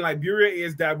happened in Liberia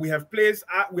is that we have placed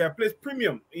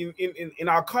premium in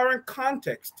our current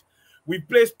context. We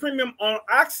place premium on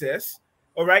access,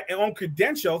 all right, and on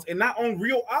credentials, and not on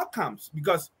real outcomes.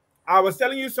 Because I was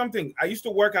telling you something. I used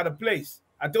to work at a place.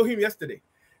 I told him yesterday.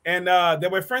 And there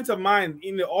were friends of mine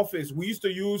in the office. We used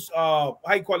to use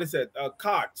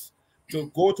cards to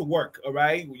go to work. All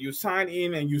right, you sign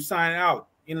in and you sign out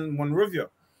in Monrovia.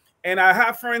 And I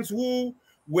have friends who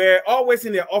were always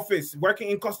in their office, working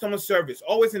in customer service,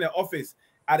 always in their office.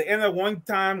 At the end of one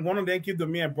time, one of them came to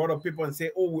me and brought up people and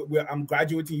said, "Oh, I'm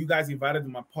graduating. You guys invited to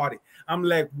my party." I'm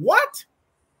like, "What?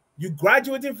 You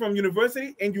graduating from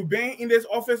university and you been in this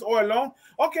office all along?"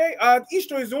 Okay, each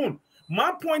to his own.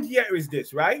 My point here is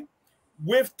this, right?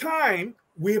 With time,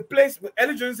 we placed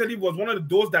Ellen Johnson was one of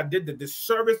those that did the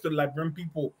disservice to the Liberian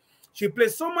people. She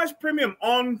placed so much premium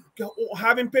on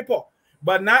having paper,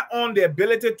 but not on the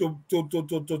ability to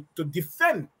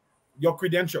defend your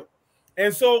credential.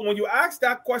 And so when you ask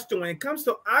that question, when it comes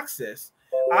to access,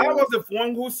 I was the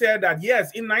one who said that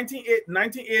yes, in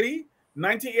 1980,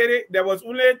 there was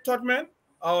only Totman,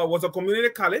 was a community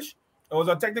college, it was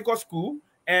a technical school,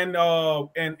 and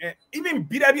even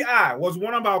BWI was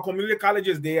one of our community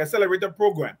colleges, the accelerator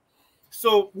program.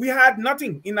 So we had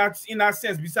nothing in that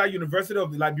sense besides University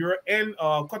of Liberia and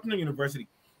Kanneh University.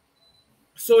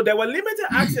 So there were limited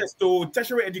access to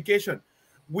tertiary education.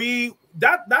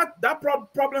 That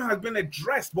problem has been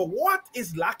addressed, but what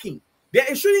is lacking?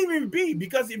 It shouldn't even be,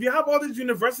 because if you have all these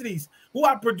universities who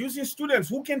are producing students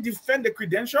who can defend the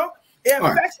credential, it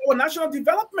affects our national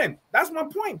development. That's my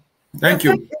point. Thank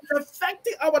you. It's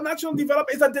affecting our national development.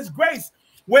 It's a disgrace.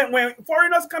 When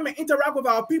foreigners come and interact with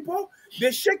our people,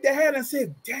 they shake their head and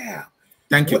say, damn.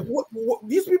 Thank you.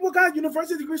 These people got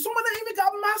university degrees. Some of them even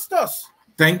got masters.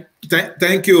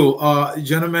 Thank you,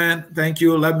 gentlemen. Thank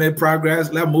you. Let me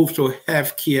progress. Let's move to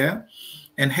healthcare.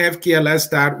 And healthcare, let's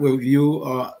start with you,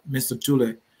 Mr.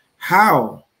 Tulay.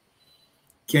 How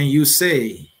can you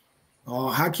say,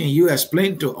 or how can you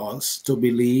explain to us to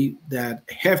believe that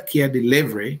healthcare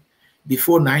delivery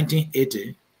before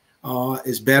 1980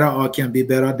 is better or can be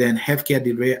better than healthcare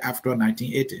delivery after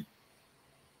 1980?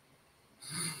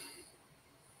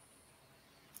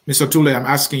 Mr. Tulay, I'm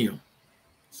asking you.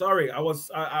 Sorry, I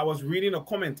was reading a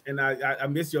comment and I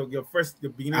missed your first, the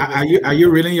beginning. Are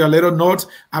you reading your little note?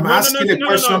 I'm asking the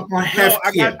question on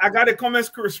healthcare. I got a comment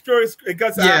because let's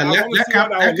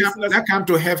come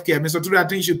to healthcare. Mr. Tulay, I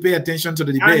think you should pay attention to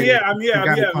the debate. I'm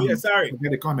here. Sorry.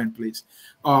 Get a comment, please.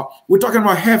 We're talking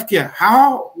about healthcare.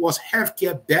 How was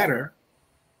healthcare better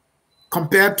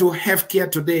compared to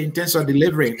healthcare today in terms of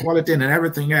delivery, quality, and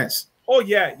everything else? Oh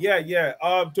yeah.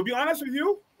 To be honest with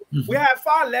you, we had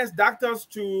far less doctors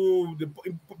to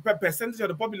the percentage of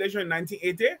the population in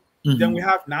 1980 than we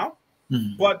have now.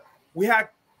 But we had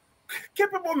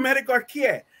capable medical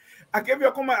care. I gave you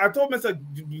a comment. I told Mr.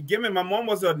 Gayman, my mom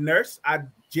was a nurse at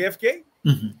JFK,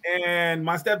 and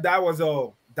my stepdad was a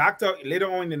doctor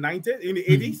later on in the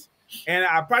 80s. And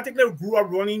I practically grew up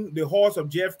running the halls of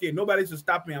JFK. Nobody used to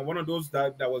stop me. I'm one of those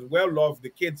that was well loved,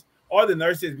 the kids, all the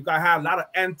nurses, because I had a lot of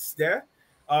aunts there.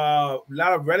 A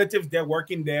lot of relatives there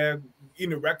working there in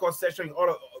the record session.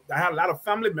 I had a lot of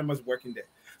family members working there.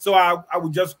 So I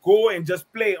would just go and just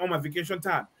play on my vacation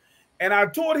time. And I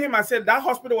told him, I said, that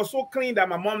hospital was so clean that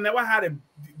my mom never had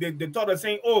they thought of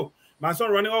saying, oh, my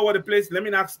son running all over the place. Let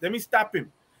me stop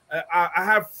him. I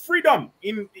have freedom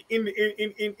in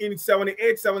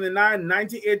 78, 79,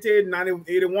 1980, 90,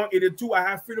 81, 82. I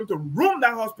have freedom to roam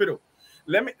that hospital.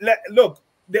 Look.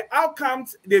 The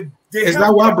outcomes, is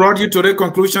that what brought you to the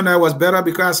conclusion that it was better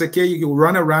because okay, you could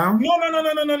run around?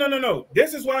 No.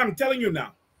 This is what I'm telling you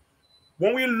now.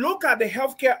 When we look at the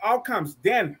healthcare outcomes,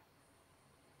 then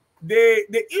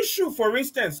the issue, for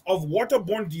instance, of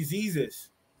waterborne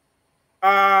diseases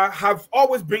have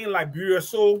always been in Liberia.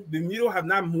 So the needle have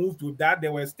not moved with that. They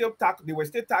were still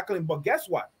tackling. But guess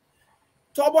what?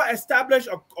 Turbo established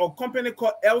a company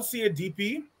called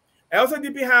LCADP.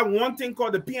 LCDP had one thing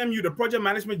called the PMU, the Project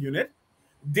Management Unit.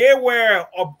 They were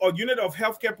a unit of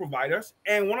healthcare providers,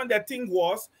 and one of their things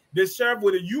was they served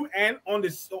with the UN on the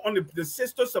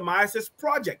schistosomiasis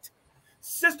project.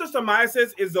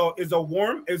 Schistosomiasis is a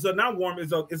worm, is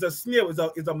a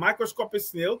snail, is a microscopic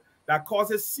snail that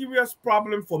causes serious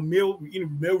problem for male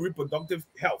reproductive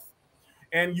health.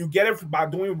 And you get it by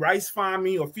doing rice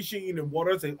farming or fishing in the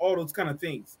waters and all those kind of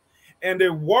things. And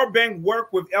the World Bank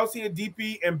worked with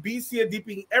LCADP and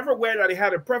BCADP everywhere that they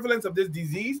had a prevalence of this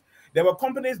disease. There were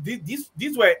companies,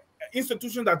 these were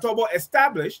institutions that Turbo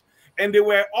established, and they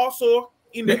were also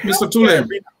in the Mr.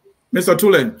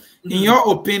 Tulay, in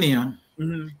your opinion,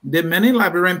 the many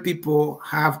Liberian people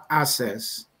have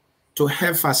access to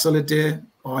health facility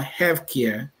or health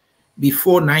care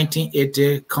before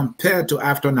 1980 compared to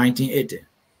after 1980?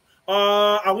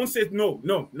 I won't say no.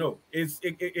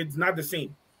 It's not the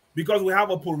same. Because we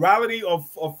have a plurality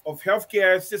of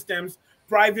healthcare systems,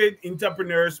 private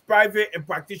entrepreneurs, private and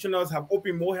practitioners have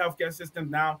opened more healthcare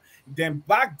systems now than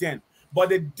back then. But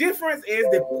the difference is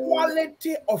the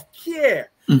quality of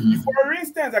care. For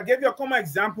instance, I gave you a common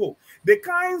example. The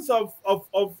kinds of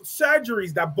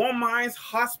surgeries that Bon Mines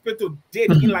Hospital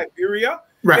did in Liberia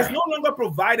is no longer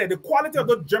provided. The quality of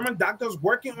those German doctors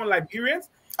working on Liberians.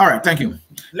 All right, thank you.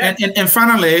 And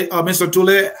finally, Mr.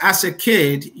 Tulay, as a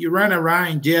kid, you ran around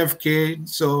in JFK,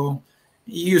 so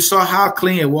you saw how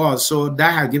clean it was. So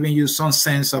that had given you some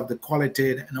sense of the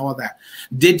quality and all that.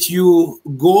 Did you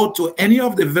go to any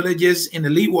of the villages in the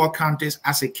Leeward counties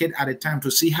as a kid at the time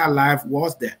to see how life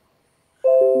was there?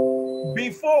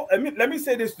 Before, let me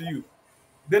say this to you.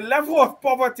 The level of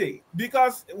poverty,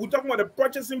 because we're talking about the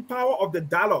purchasing power of the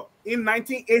dollar. In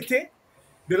 1980,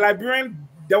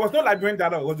 there was no Liberian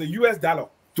dollar, it was the US dollar.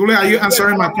 Tulay, are you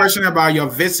answering my question about your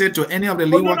visit to any of the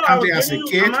Leeward county as a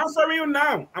kid? I'm answering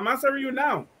you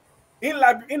now. In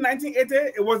 1980,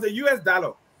 it was the US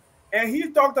dollar. And he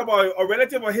talked about a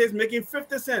relative of his making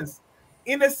 50 cents.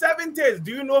 In the 70s,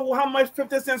 do you know how much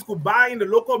 50 cents could buy in the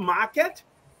local market?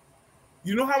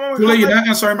 You know how much? Tulay, you're not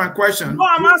answering my question. No,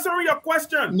 I'm answering your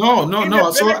question. No.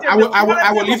 So I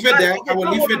will leave it there. I will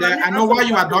leave it there. I know why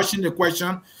you are dodging the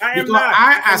question.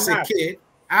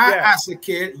 As a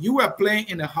kid, you were playing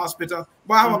in the hospital,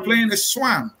 but I was playing in the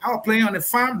swamp. I was playing on the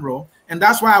farm, bro. And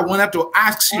that's why I wanted to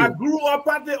ask you. I grew up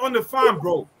on the farm,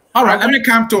 bro. All right, let me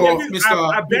come to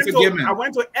Mr. Gayman. I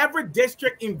went to every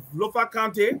district in Lofa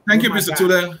County. Thank you, Mr.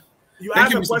 Tulay. You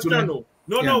asked a question, though.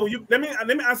 No. Let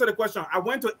me answer the question. I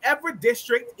went to every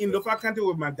district in Lofa County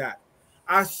with my dad.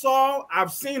 I've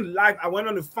seen life. I went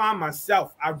on the farm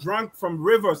myself. I've drunk from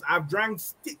rivers. I've drank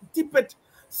tepid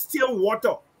still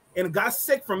water and got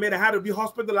sick from it and had to be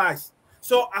hospitalized.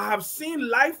 So I have seen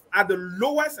life at the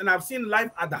lowest and I've seen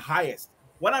life at the highest.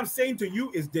 What I'm saying to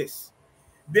you is this.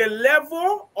 The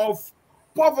level of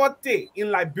poverty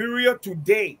in Liberia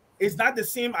today is not the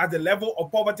same as the level of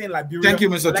poverty in Liberia. Thank you,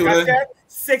 Mr. Tulay. I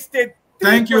said,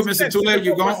 thank you, Mr. Tulay.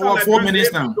 You're going over 4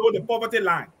 minutes now. Below the poverty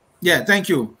line. Yeah, thank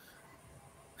you.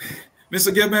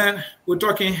 Mr. Gayman, we're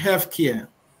talking healthcare.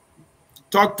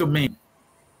 Talk to me.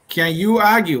 Can you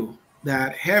argue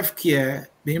that healthcare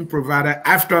being provided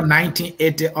after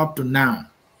 1980 up to now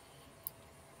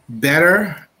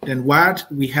better than what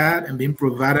we had and being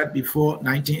provided before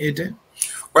 1980?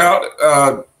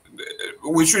 Well,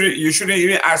 you shouldn't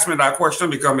even ask me that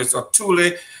question because Mr.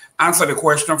 Tulay answered the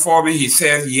question for me. He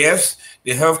said, yes,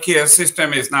 the healthcare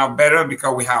system is now better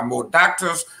because we have more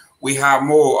doctors, we have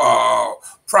more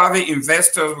private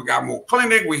investors, we got more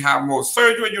clinic, we have more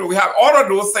surgery, we have all of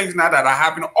those things now that are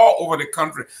happening all over the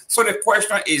country. So the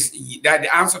question is that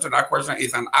the answer to that question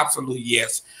is an absolute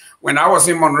yes. When I was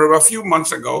in Monroe a few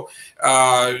months ago,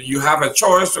 you have a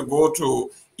choice to go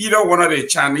to either one of the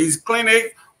Chinese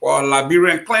clinic or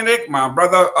Liberian clinic. My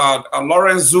brother,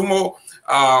 Lawrence Zumo,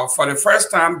 for the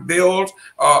first time built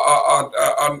a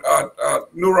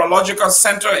neurological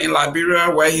center in Liberia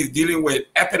where he's dealing with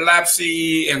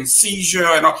epilepsy and seizure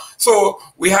and all. So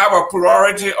we have a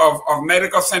plurality of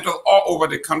medical centers all over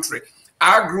the country.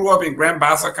 I grew up in Grand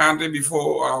Bassa County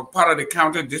before part of the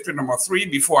county, district number 3,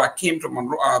 before I came to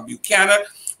Buchanan.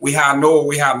 We had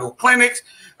no clinics.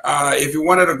 If you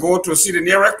wanted to go to see the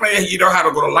nearest clinic, you either had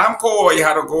to go to Lamco or you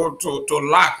had to go to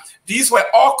La. These were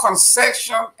all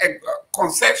concession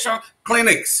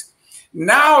clinics.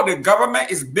 Now the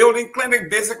government is building clinics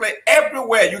basically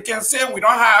everywhere. You can say we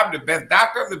don't have the best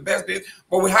doctors, the best this,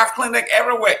 but we have clinic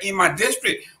everywhere. In my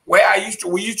district where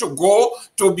we used to go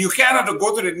to Buchanan to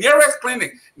go to the nearest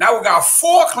clinic. Now we got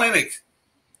 4 clinics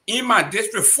in my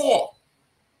district, 4.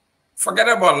 Forget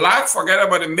about life, forget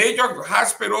about the major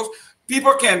hospitals.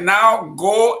 People can now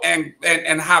go and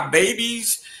have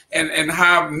babies and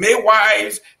have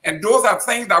midwives, and those are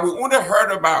things that we only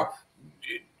heard about.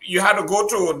 You had to go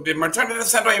to the maternity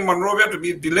center in Monrovia to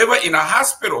be delivered in a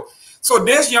hospital. So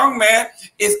this young man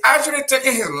is actually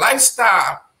taking his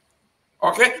lifestyle,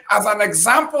 okay, as an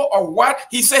example of what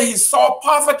he said. He saw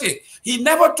poverty. He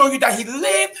never told you that he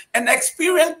lived and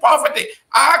experienced poverty.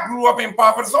 I grew up in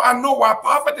poverty, so I know what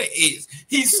poverty is.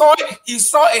 He saw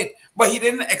it, but he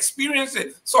didn't experience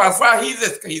it. So as far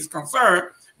as he's concerned,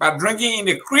 by drinking in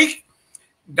the creek,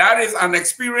 that is an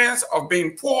experience of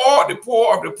being poor, the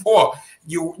poor of the poor.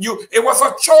 It was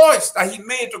a choice that he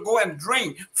made to go and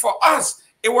drink. For us,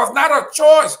 it was not a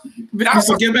choice.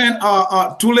 Mr. Gayman,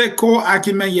 Tulay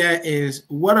co-argument here is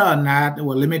whether or not there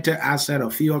were limited access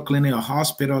of fewer clinics or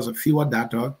hospitals or fewer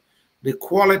doctors, the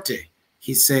quality,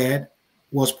 he said,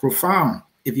 was profound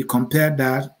if you compare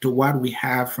that to what we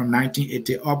have from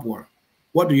 1980 upward.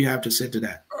 What do you have to say to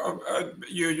that?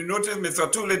 You notice Mr.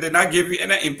 Tulay did not give you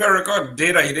any empirical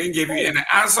data. He didn't give you any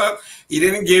answer. He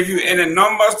didn't give you any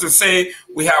numbers to say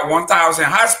we have 1,000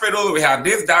 hospitals, we have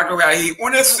this doctor. He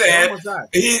only said,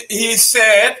 he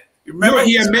said, remember, no,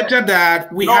 he admitted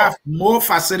that we have more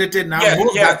facility now,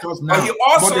 more doctors now. But he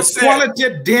also the said, quality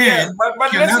then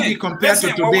cannot be compared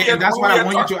to today, and that's what I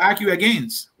want you to argue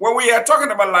against. When we are talking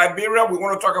about Liberia, we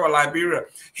want to talk about Liberia.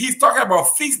 He's talking about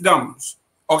fiefdoms.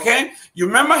 Okay, you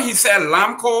remember he said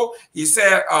Lamco, he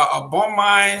said bomb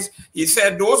mines, he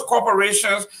said those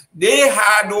corporations, they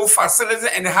had those facilities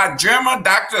and they had German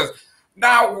doctors.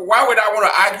 Now, why would I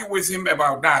want to argue with him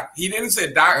about that? He didn't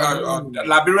say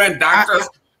Liberian doctors.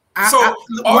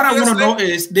 What I want to know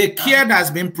is the care that's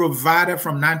been provided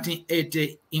from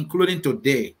 1980, including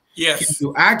today. Yes. Can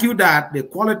you argue that the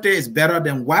quality is better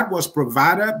than what was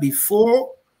provided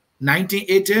before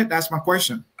 1980? That's my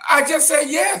question. I just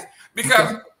say yes.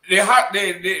 Because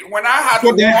when I had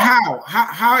so then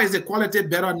how is the quality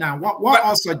better now? What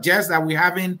else suggests that we're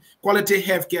having quality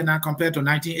healthcare now compared to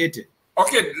 1980?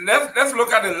 Okay, let's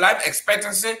look at the life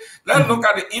expectancy. Let's look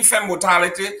at the infant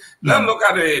mortality. Let's look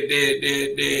at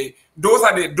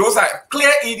those are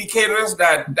clear indicators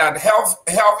that health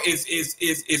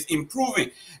is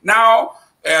improving. Now,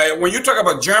 when you talk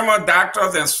about German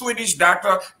doctors and Swedish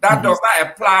doctors, that does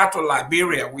not apply to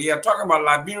Liberia. We are talking about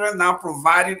Liberia now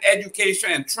providing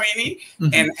education and training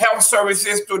and health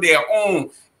services to their own.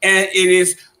 And it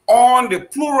is on the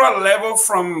plural level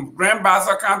from Grand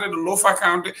Bassa County to Lofa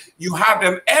County. You have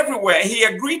them everywhere. He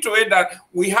agreed to it that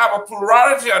we have a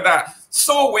plurality of that.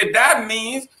 So what that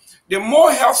means, the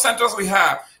more health centers we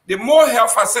have, the more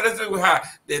health facilities we have,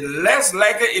 the less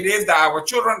likely it is that our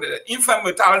children, the infant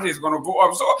mortality is going to go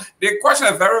up. So the question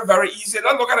is very, very easy.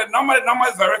 Let's look at the number. The number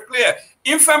is very clear.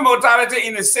 Infant mortality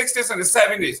in the 60s and the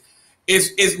 70s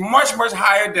is much, much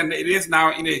higher than it is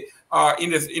now in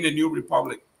the new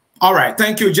republic. All right.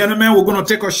 Thank you, gentlemen. We're going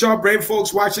to take a short break.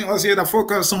 Folks watching us here, the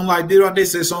focus on Liberia.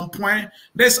 This is On Point.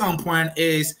 This On Point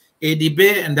is a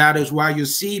debate, and that is why you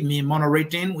see me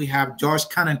moderating. We have George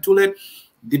Kanneh and Tulay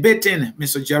debating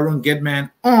Mr. Jerome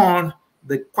Gayman on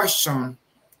the question,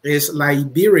 is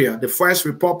Liberia, the first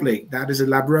republic, that is the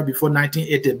Liberia before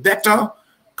 1980, better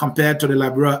compared to the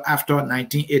Liberia after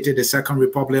 1980, the second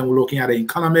republic? We're looking at the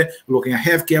economy, we're looking at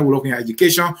healthcare, we're looking at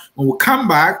education. When we come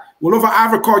back, we'll look at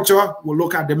agriculture, we'll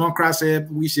look at democracy,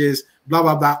 which is blah,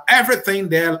 blah, blah. Everything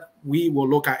there, we will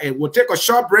look at it. We'll take a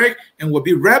short break and we'll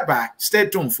be right back. Stay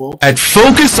tuned, folks. At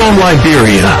Focus on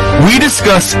Liberia, we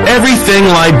discuss everything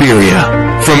Liberia,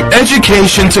 from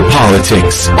education to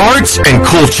politics, arts and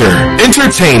culture,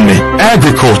 entertainment,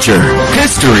 agriculture,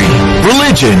 history,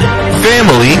 religion,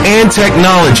 family, and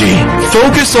technology.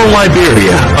 Focus on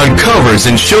Liberia uncovers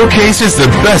and showcases the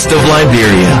best of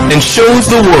Liberia and shows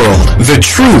the world the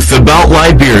truth about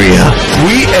Liberia.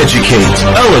 We educate,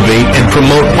 elevate, and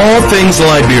promote all things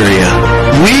Liberia.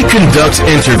 We conduct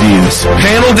interviews,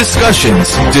 panel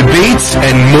discussions, debates,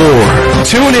 and more.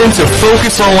 Tune in to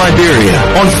Focus on Liberia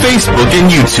on Facebook and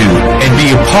YouTube and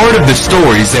be a part of the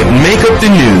stories that make up the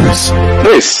news.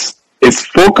 This is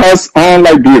Focus on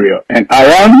Liberia, and I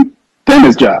am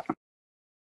Dennis Jah.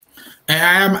 And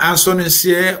I am Anthony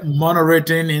Cyr,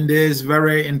 moderating in this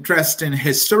very interesting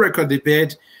historical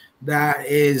debate that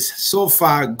is so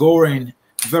far going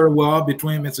very well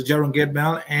between Mr. Jerome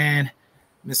Gayman and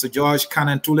Mr. George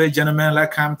Kanneh and Tulay. Gentlemen,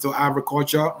 let's come to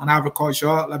agriculture. On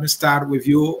agriculture, let me start with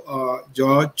you,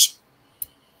 George.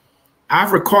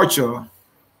 Agriculture,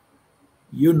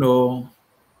 you know,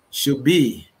 should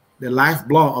be the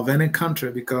lifeblood of any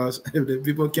country, because if the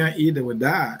people can't eat, they will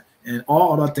die, and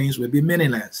all other things will be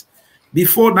meaningless.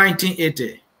 Before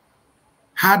 1980,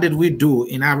 how did we do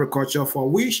in agriculture, for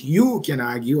which you can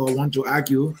argue or want to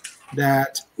argue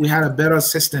that we had a better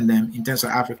system than in terms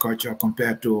of agriculture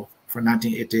compared to from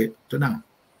 1980 to now?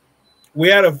 We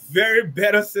had a very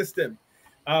better system.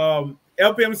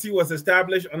 LPMC was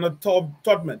established under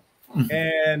Tubman,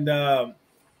 and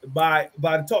by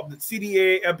the top, the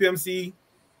CDA, LPMC,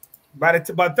 by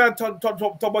the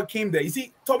time Tubman came there, you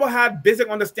see, Tubman had basic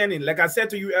understanding. Like I said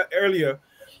to you earlier,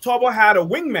 Tubman had a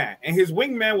wingman, and his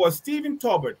wingman was Stephen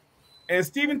Tubman. And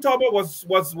Stephen Tubman was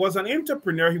an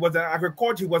entrepreneur. He was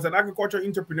an agriculture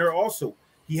entrepreneur also.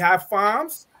 He had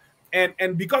farms.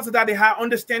 And because of that, they had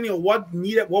understanding of what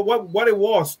needed, what it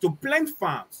was to plant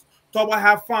farms. Tubman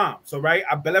had farms, all right,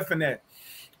 at Belefinet,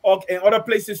 and other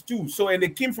places too. So, and they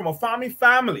came from a farming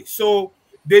family, so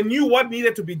they knew what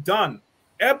needed to be done.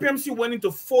 LPMC went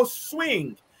into full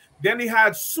swing. Then they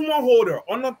had smallholder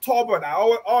under Tubman. I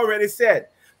already said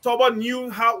Tubman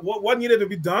knew what needed to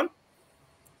be done.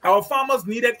 Our farmers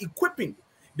needed equipping.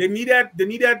 They needed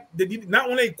not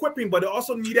only equipping, but they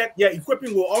also needed,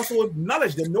 equipping will also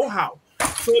knowledge, the know-how.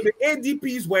 So the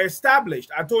ADPs were established.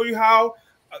 I told you how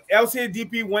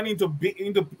LCDP went into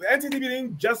LCDP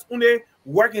didn't just only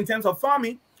work in terms of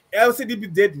farming.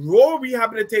 LCDP did rural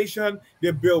rehabilitation.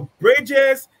 They built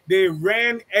bridges. They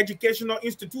ran educational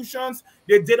institutions.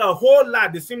 They did a whole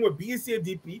lot. The same with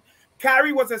BCADP.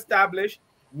 CARI was established.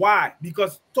 Why?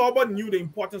 Because Tubman knew the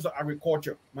importance of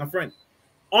agriculture, my friend.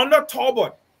 Under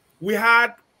Tubman, we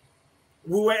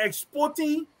were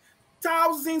exporting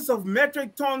thousands of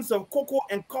metric tons of cocoa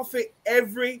and coffee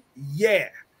every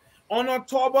year. On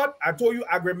October, I told you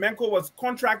Agrimenco was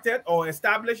contracted or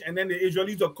established, and then the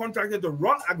Israelis were contracted to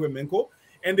run Agrimenco,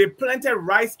 and they planted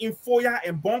rice in Foya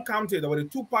and Bon County. There were the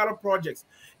two pilot projects.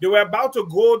 They were about to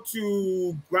go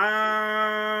to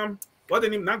what's the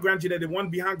name? Not Grand Gide, the one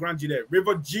behind Grand Gide,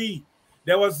 River G.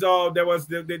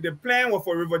 The plan was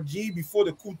for River G before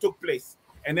the coup took place,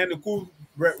 and then the coup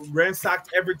ransacked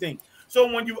everything.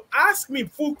 So when you ask me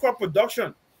food crop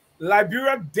production,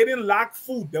 Liberia didn't lack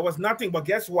food. There was nothing, but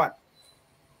guess what?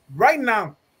 Right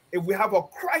now, if we have a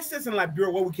crisis in Liberia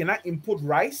where we cannot import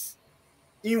rice,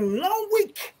 in 1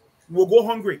 week, we'll go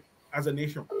hungry as a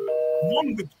nation.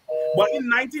 1 week. But in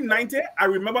 1990, I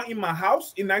remember in my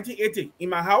house, in 1980, in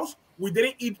my house, we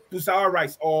didn't eat pusawa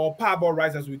rice or parboiled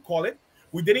rice as we call it.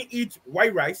 We didn't eat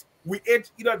white rice. We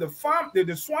ate either the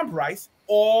swamp rice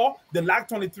or the LAC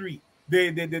 23,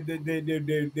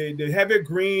 the heavy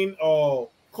green or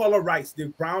color rice, the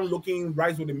brown looking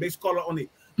rice with the mixed color on it.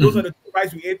 Those are the two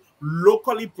rice we ate,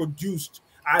 locally produced.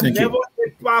 I never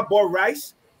ate parboiled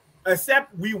rice,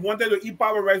 except we wanted to eat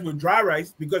parboiled rice with dry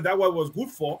rice because that's what it was good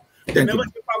for. We never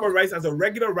ate parboiled rice as a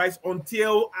regular rice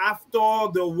until after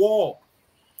the war.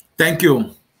 Thank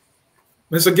you.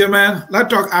 Mr. Gayman,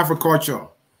 let's talk agriculture.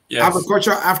 Yes.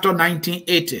 Agriculture after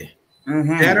 1980.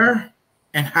 Better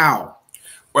and how?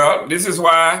 Well, this is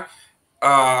why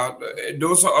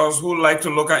those of us who like to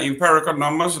look at empirical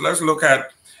numbers, let's look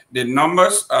at the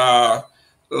numbers.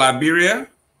 Liberia,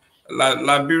 let's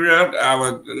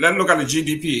look at the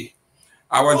GDP.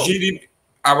 Our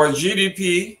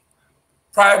GDP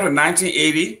prior to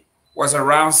 1980 was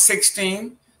around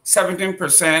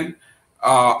 17%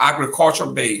 agriculture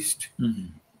based.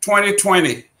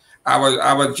 2020,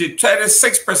 our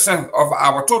 36% of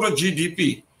our total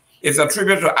GDP is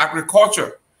attributed to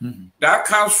agriculture. That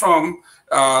comes from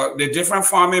the different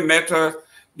farming methods,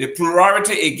 the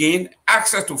plurality again,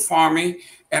 access to farming,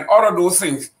 and all of those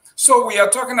things. So we are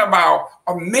talking about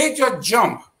a major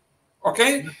jump.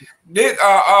 Okay,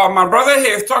 my brother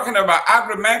here is talking about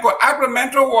Agrimenco.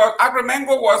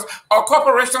 Agrimenco was a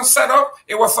corporation set up.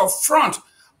 It was a front,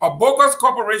 a bogus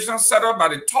corporation set up by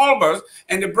the Talbers,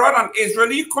 and they brought an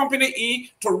Israeli company in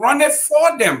to run it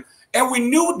for them. And we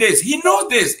knew this. He knows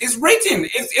this. It's written.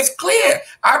 It's clear.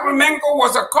 Agrimenco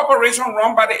was a corporation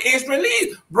run by the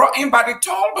Israelis, brought in by the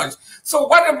Talbers. So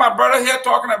what is my brother here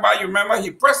talking about? You remember,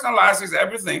 he personalizes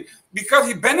everything because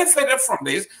he benefited from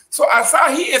this. So as far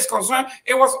as he is concerned,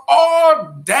 it was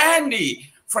all dandy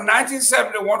from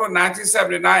 1971 to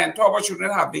 1979, and Talbot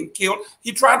shouldn't have been killed.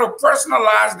 He tried to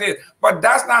personalize this, but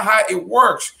that's not how it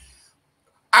works.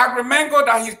 Agrimenco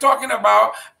that he's talking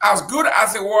about, as good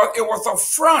as it was a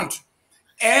front.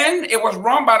 And it was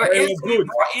run by the Israelis,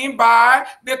 brought in by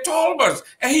the Talbers.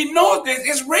 And he knows this.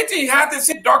 It's written. He has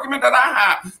this document that I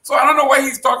have. So I don't know what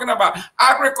he's talking about.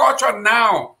 Agriculture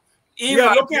now.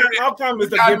 Looking at outcome,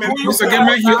 Mr. Gayman. Mr.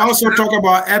 Gayman, he also talked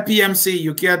about LPMC.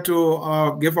 You care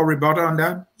to give a rebuttal on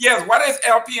that? Yes. What is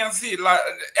LPMC?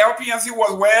 LPMC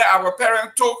was where our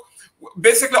parents took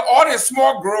basically all the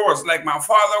small growers, like my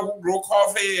father who grew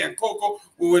coffee and cocoa.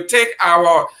 We would take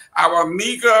our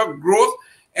meager growth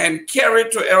and carry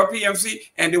it to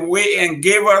LPMC, and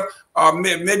gave us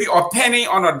maybe a penny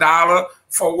on a dollar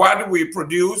for what we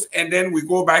produce, and then we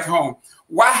go back home.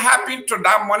 What happened to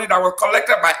that money that was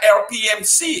collected by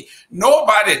LPMC?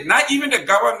 Nobody, not even the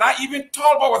government, not even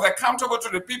Talbot was accountable to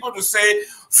the people to say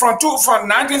from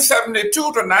 1972 to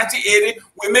 1980,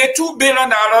 we made $2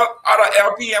 billion out of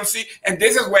LPMC, and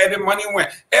this is where the money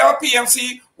went.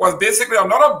 LPMC was basically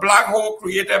another black hole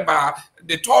created by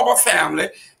the Talbot family,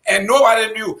 and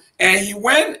nobody knew. And he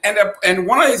went, and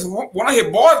one of his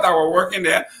boys that were working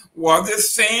there was the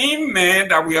same man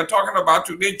that we are talking about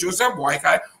today, Joseph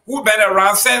Boykai, who been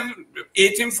around since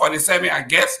 1847, I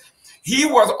guess. He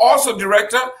was also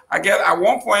director, I guess, at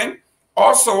one point,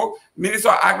 also Minister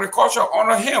of Agriculture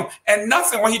under him. And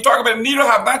nothing, when he talked about the needle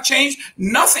have not changed,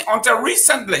 nothing until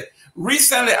recently.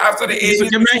 Recently, after the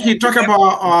 18... He talked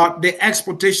about the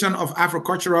exportation of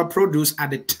agricultural produce at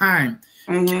the time.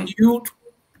 Can you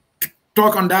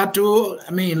talk on that too?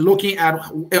 I mean, looking at,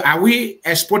 are we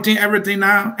exporting everything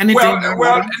now? Anything?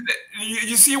 Well,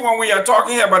 you see, when we are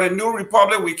talking about a new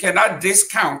republic, we cannot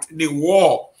discount the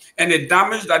war and the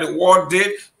damage that the war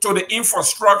did to the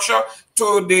infrastructure,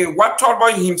 to what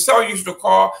Talbot himself used to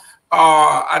call,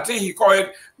 I think he called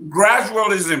it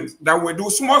gradualism, that we do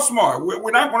small.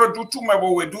 We're not going to do too much,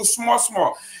 but we do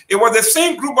small. It was the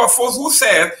same group of folks who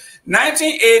said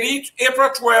 1980, April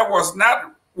 12 was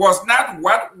not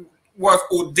what was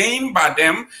ordained by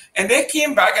them, and they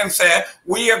came back and said,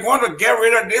 we are going to get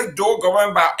rid of this Dole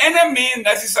government by any means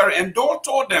necessary. And Dole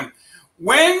told them,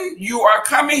 when you are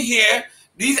coming here,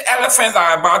 these elephants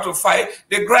are about to fight,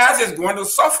 the grass is going to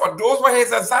suffer. Those were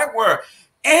his exact words.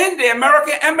 And the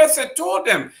American embassy told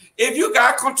them, if you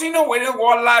guys continue with this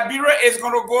war, Liberia is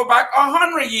going to go back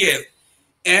 100 years.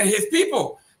 And his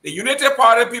people, the Unity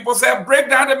Party people, said, break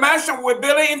down the mansion, we'll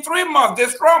build it in 3 months.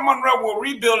 Destroy Monroe, we'll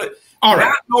rebuild it. All right.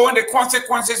 Not knowing the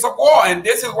consequences of war. And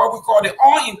this is what we call the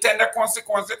unintended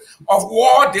consequences of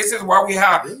war. This is what we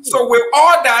have. So with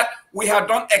all that, we have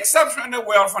done exceptionally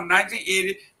well from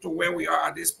 1980 to where we are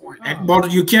at this point.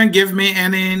 But you can't give me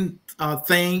any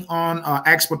thing on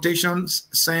exportations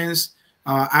since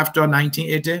after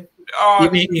 1980,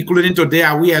 including today.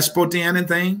 Are we exporting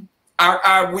anything?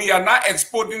 We are not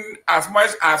exporting as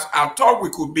much as I thought we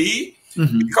could be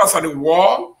because of the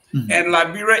war. And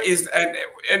Liberia is,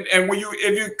 and when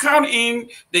if you count in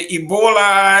the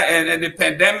Ebola and the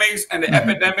pandemics and the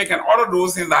epidemic and all of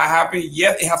those things that are happening,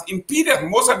 yes, it has impeded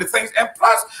most of the things. And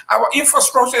plus, our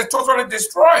infrastructure is totally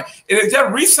destroyed. It is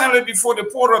just recently before the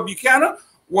port of Buchanan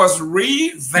was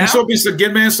revamped. And so, Mr.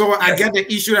 Gayman, so I get the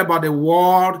issue about the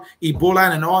war,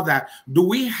 Ebola, and all that. Do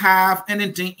we have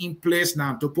anything in place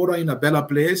now to put us in a better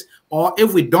place? Or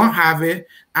if we don't have it,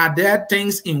 are there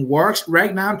things in works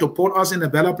right now to put us in a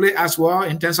better place as well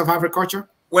in terms of agriculture?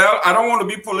 Well, I don't want to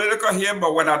be political here,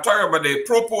 but when I talk about the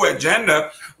Pro-Po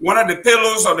agenda, one of the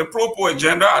pillars of the Pro-Po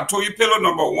agenda, I told you pillar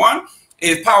number 1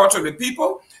 is power to the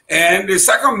people. And the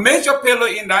second major pillar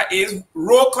in that is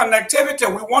road connectivity.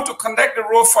 We want to connect the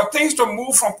road for things to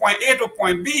move from point A to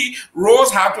point B.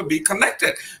 Roads have to be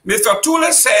connected. Mr.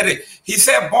 Tulay said it. He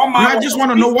said, I just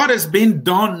want to know what is being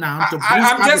done now to boost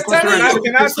I'm just telling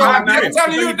you. I'm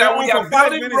telling you that we are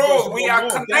building roads. We are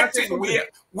connecting.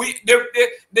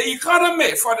 The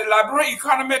economy, for the Liberian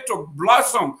economy to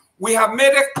blossom, we have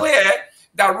made it clear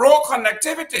that road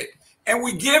connectivity. And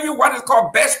we gave you what is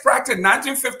called best practice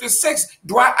 1956.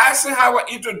 Dwight Eisenhower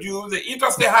introduced the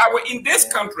interstate highway in this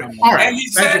country. Right. And he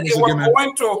said it was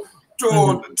going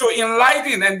to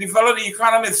enlighten and develop the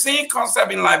economy. Same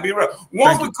concept in Liberia.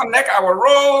 Once we connect our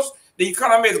roads, the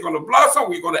economy is going to blossom.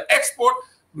 We're going to export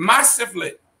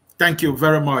massively. Thank you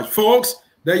very much. Folks,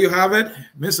 there you have it.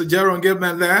 Mr. Jerome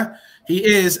Gayman there. He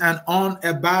is an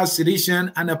unabashed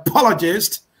citizen, an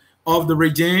apologist of the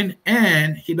regime,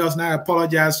 and he does not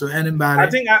apologize to anybody. I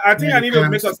think I need to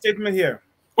make a statement here.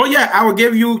 Oh yeah, I will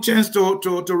give you a chance to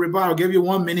rebut. I'll give you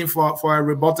 1 minute for a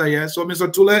rebuttal here. So, Mr.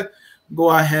 Tulay,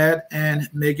 go ahead and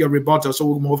make your rebuttal. So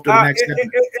we'll move to the next step.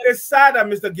 It is sad that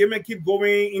Mr. Gayman keep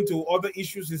going into other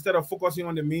issues instead of focusing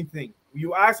on the main thing.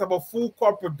 You asked about food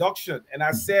crop production, and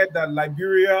I said that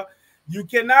Liberia, you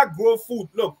cannot grow food.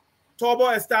 Look,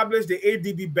 Tobo established the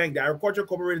ADB Bank, the Agricultural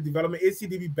Cooperative Development,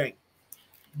 ACDB Bank.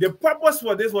 The purpose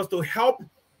for this was to help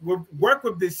work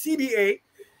with the CDA.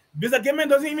 Mr. Gayman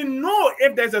doesn't even know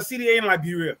if there's a CDA in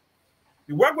Liberia.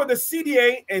 We work with the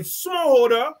CDA and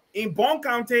smallholder in Bond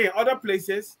County and other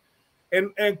places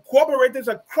and cooperatives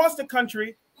across the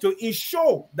country to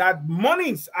ensure that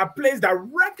monies are placed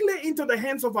directly into the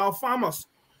hands of our farmers.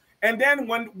 And then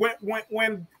when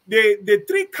the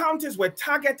 3 counties were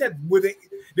targeted with the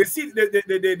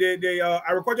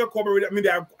agricultural cooperative,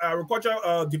 the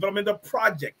agricultural developmental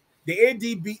project, the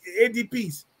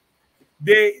ADPs,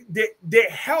 they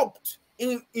helped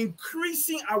in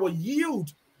increasing our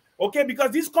yield. Okay,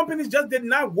 because these companies just did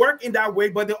not work in that way,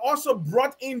 but they also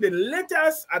brought in the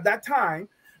latest at that time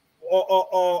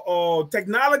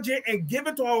technology and give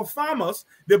it to our farmers.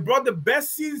 They brought the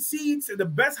best seeds, the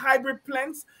best hybrid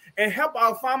plants, and help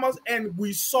our farmers. And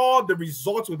we saw the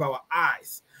results with our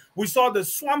eyes. We saw the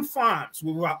swamp farms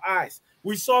with our eyes.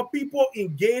 We saw people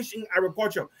engaged in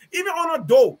agriculture. Even on a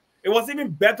dough, it was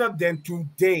even better than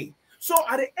today. So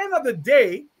at the end of the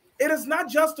day, it is not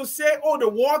just to say, oh, the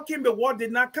war came, the war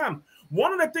did not come.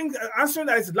 One of the things, answering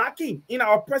that is lacking in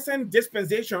our present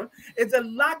dispensation is the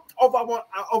lack of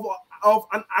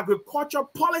an agriculture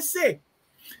policy.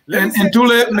 And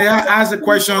Tulay, may I ask a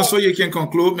question so you can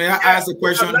conclude? May I ask a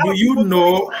question? Do you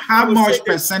know how much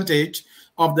percentage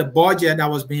of the budget that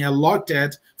was being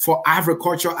allotted for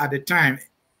agriculture at the time?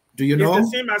 Do you know?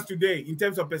 It's the same as today in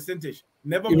terms of percentage.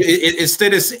 Never moved. It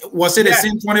stayed the same. Was it the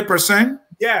same 20%?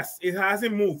 Yes, it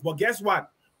hasn't moved. But guess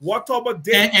what? What Toba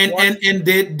did and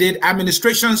did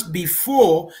administrations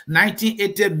before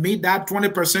 1980 meet that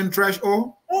 20%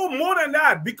 threshold? Oh, more than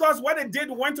that, because what it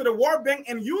did went to the World Bank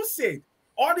and USAID.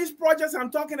 All these projects I'm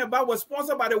talking about were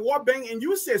sponsored by the World Bank and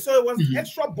USAID, so it was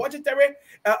extra budgetary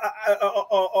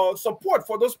support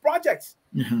for those projects.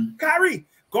 CARI,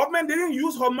 government didn't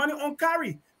use her money on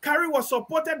CARI. Carrie was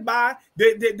supported by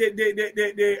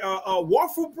the War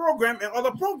Food Program and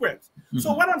other programs.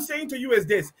 So what I'm saying to you is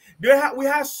this: we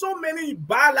have so many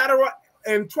bilateral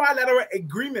and trilateral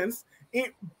agreements.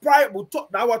 That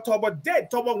what Toba did.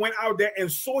 Toba went out there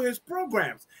and sold his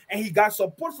programs, and he got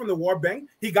support from the World Bank.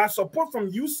 He got support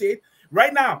from USAID.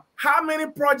 Right now, how many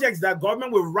projects that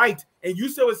government will write and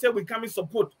USAID will say we come in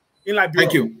support in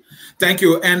Liberia? Thank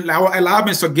you. And I will allow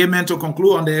Mr. Gayman to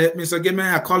conclude on the Mr.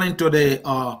 Gayman according to the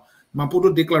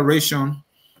Maputo Declaration,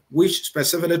 which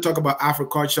specifically talk about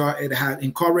agriculture. It has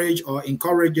encouraged or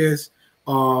encourages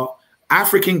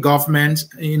African governments,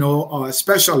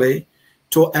 especially,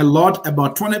 to allot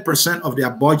about 20% of their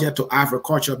budget to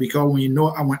agriculture, because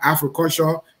when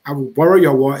agriculture, I will borrow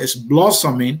your word, is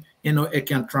blossoming, it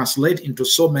can translate into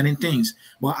so many things.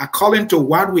 But according to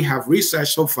what we have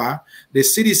researched so far, the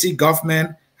CDC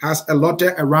government has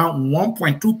allotted around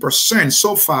 1.2%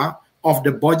 so far of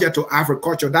the budget to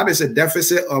agriculture. That is a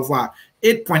deficit of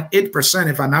 8.8%,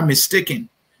 if I'm not mistaken.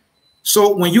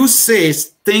 So when you say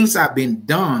things have been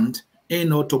done,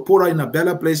 to put us in a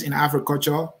better place in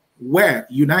agriculture, where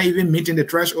you're not even meeting the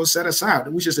threshold set aside,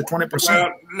 which is the 20%.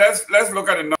 Well, let's look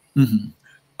at it.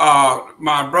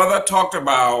 My brother talked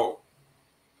about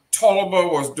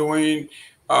Tulay was doing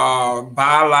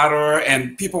bilateral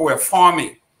and people were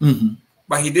farming.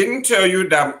 But he didn't tell you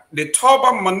that the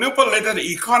Tulay manipulated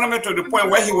the economy to the point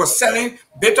where he was selling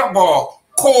bitter ball,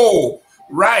 coal,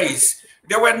 rice.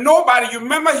 There were nobody. You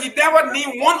remember, he never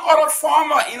named one other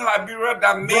farmer in Liberia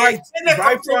that made any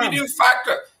contributing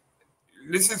factor.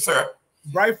 Listen, sir.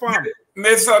 Right farm.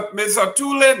 Mr.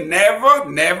 Tulay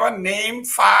never named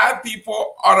 5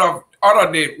 people out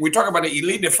of the, we talk about the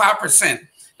elite, the 5%,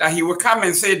 that he would come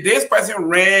and say this person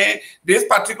ran this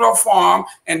particular farm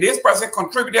and this person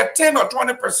contributed 10 or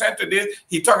 20% to this.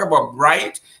 He talked about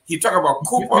Bright. He talked about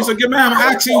Cooper. Mr. Gayman, I'm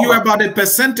asking you about the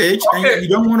percentage, and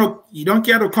you don't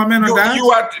care to comment on that?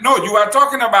 You are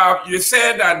talking about, you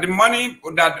said that the money,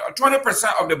 that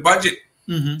 20% of the budget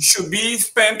should be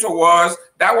spent towards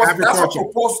that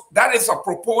is a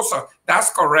proposal. That's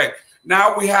correct.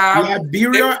 Now we have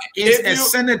Liberia is a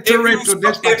signatory to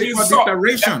this particular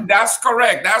declaration. That's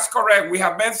correct. That's correct. We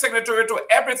have been signatory to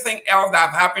everything else that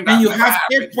happened. And you have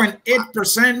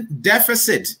 8.8%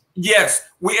 deficit. Yes,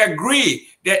 we agree.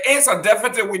 There is a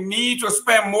deficit. We need to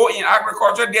spend more in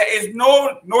agriculture. There is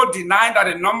no denying that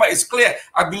the number is clear.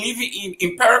 I believe in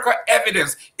empirical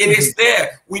evidence. It is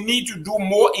there. We need to do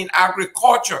more in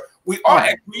agriculture. We all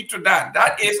agree to that.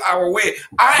 That is our way.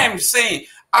 I am saying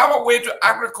our way to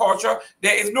agriculture,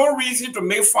 there is no reason to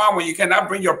make farm when you cannot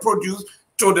bring your produce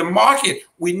to the market.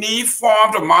 We need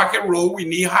farm to market road. We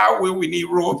need highway. We need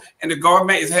road. And the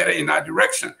government is headed in that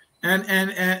direction.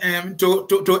 And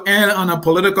to end on a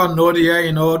political note here,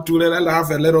 to laugh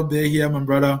a little bit here, my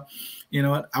brother,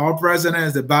 our president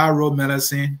is the bar road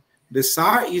medicine. The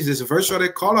Southeast is virtually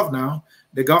called off now.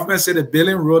 The government said the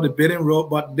building road,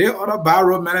 but the other bar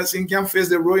road medicine can't face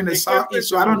the road in the Southeast.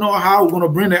 So I don't know how we're going to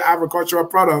bring the agricultural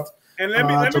product and let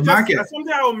me market.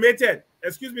 Something I omitted.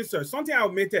 Excuse me, sir. Something I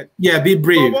omitted. Yeah, be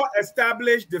brief.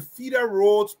 Established the feeder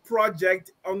roads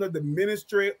project under the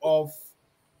Ministry of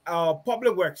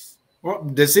Public Works. Well,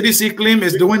 the CDC claim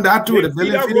is doing that too. The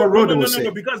building feeder road.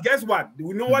 No, because guess what?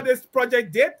 We know what this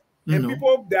project did, and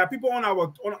there are people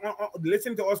on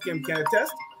listening to us can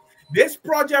attest. This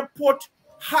project put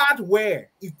hardware,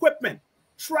 equipment,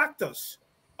 tractors,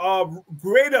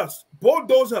 graders,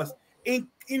 bulldozers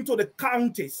into the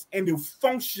counties, and they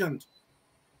functioned.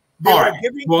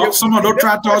 Some of those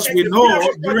tractors we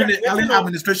know during the early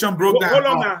administration broke down. Hold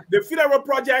on now. The federal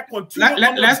project continues.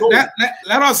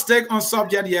 Let us stay on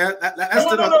subject here. Let's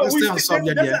stay on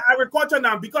subject here. Agriculture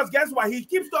now, because guess what? He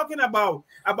keeps talking about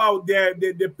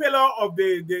the pillar of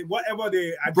the whatever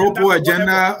the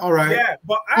agenda. All right. Yeah,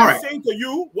 but I'm saying to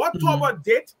you, what Toba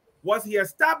did was he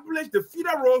established the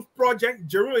feeder road project.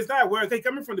 Jerome is not aware. They're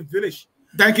coming from the village.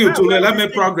 Thank you, Tulay. Let me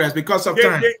progress because of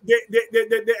time.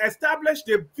 They established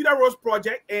the feeder roads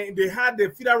project, and they had the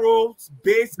feeder roads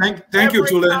based thank you,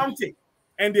 Tulay. County.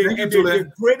 And they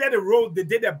graded the road. They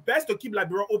did their best to keep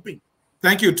Liberia open.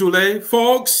 Thank you, Tulay.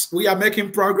 Folks, we are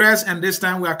making progress, and this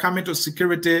time we are coming to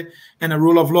security and the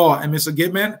rule of law. And Mr.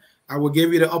 Gayman, I will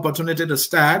give you the opportunity to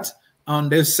start on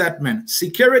this segment.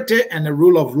 Security and the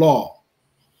rule of law.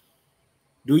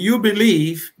 Do you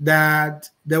believe that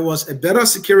there was a better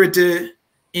security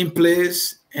in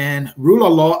place and rule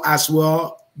of law as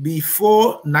well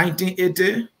before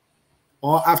 1980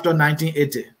 or after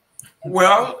 1980?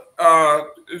 Well,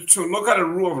 to look at the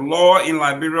rule of law in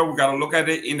Liberia, we got to look at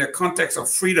it in the context of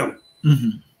freedom.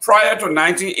 Prior to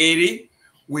 1980,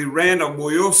 we ran a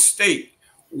Boyo state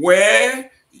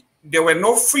where there were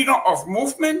no freedom of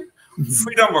movement,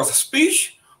 freedom of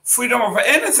speech, freedom of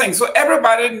anything. So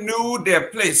everybody knew their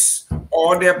place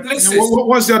or their places.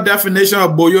 What's your definition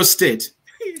of Boyo State?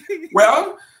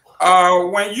 Well,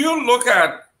 when you look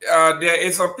at, there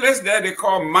is a place there they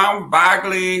call Mount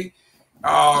Bagley.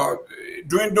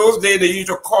 During those days, they used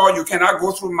to call, you cannot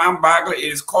go through Mount Bagley.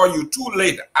 It is called you too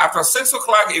late. After 6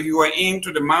 o'clock, if you are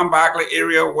into the Mount Bagley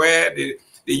area where the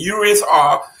Uris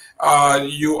are,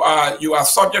 you are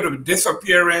subject to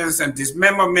disappearance and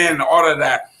dismemberment and all of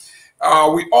that.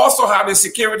 We also have a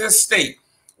security state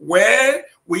where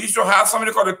we used to have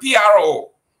something called the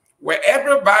PRO, where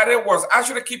everybody was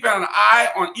actually keeping an eye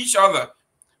on each other.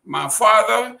 My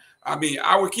father,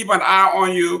 I would keep an eye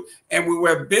on you, and we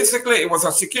were basically, it was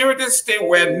a security state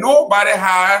where nobody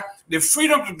had the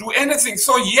freedom to do anything.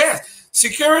 So yes,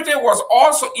 security was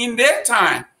also in their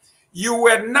time. You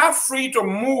were not free to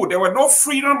move. There was no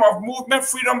freedom of movement,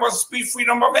 freedom of speech,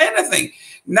 freedom of anything.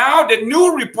 Now the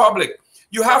new republic,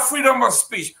 you have freedom of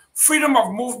speech, freedom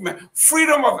of movement,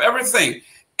 freedom of everything.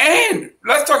 And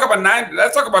let's talk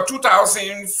about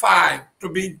 2005 to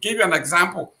give you an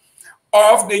example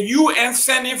of the UN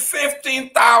sending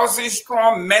 15,000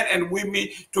 strong men and women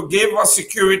to give us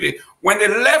security. When they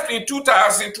left in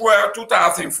 2012,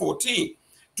 2014,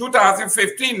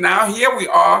 2015, now here we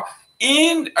are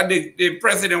in the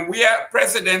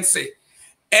presidency,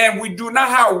 and we do not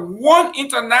have one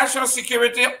international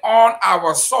security on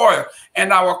our soil,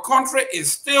 and our country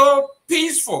is still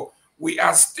peaceful. We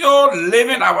are still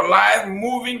living our lives,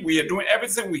 moving. We are doing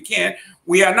everything we can.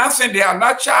 We are not saying they are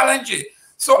not challenging.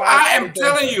 So I am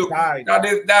telling you that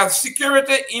the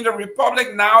security in the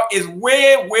republic now is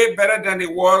way, way better than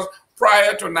it was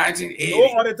prior to 1980. No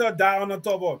auditor died on the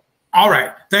top. All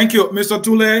right. Thank you, Mr.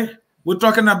 Tulay. We're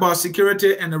talking about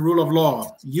security and the rule of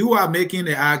law. You are making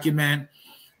the argument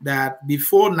that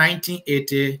before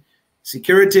 1980,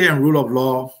 security and rule of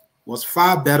law was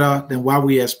far better than what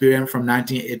we experienced from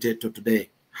 1980 to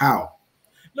today. How?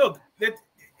 Look,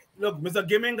 Mr.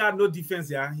 Gayman got no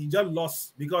defense. Yeah, he just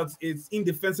lost because it's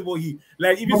indefensible.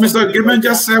 Mr. Gayman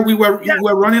just said we were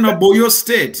running a Boyo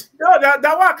State. No, that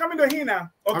why I'm coming to here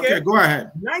now. Okay, go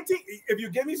ahead. If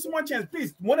you give me so much chance,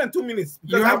 please, more than 2 minutes.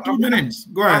 You have 2 minutes.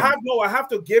 Go ahead. I have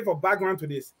to give a background to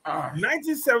this.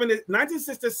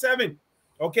 1967.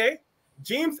 Okay, not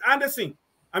James Anderson.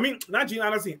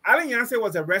 Alan Yancey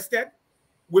was arrested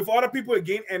with other people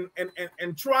again and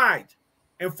tried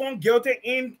and found guilty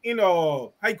in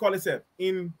how you call it,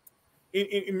 in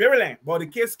Maryland. But the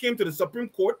case came to the Supreme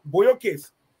Court, Boyo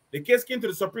case. The case came to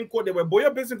the Supreme Court. They were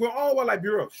Boyo basically going all over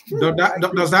Liberia.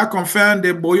 Does that confirm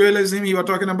the Boyoism you were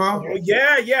talking about? Oh,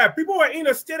 yeah. People were in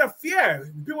a state of fear.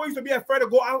 People used to be afraid to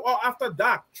go out after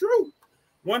dark. True.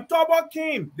 When Turbo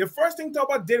came, the first thing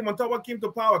Turbo did when Turbo came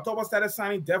to power, Turbo started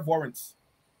signing death warrants.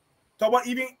 Turbo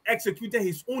even executed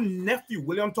his own nephew,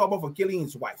 William Turbo, for killing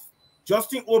his wife.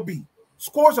 Justin Obi.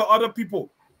 Scores of other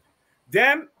people.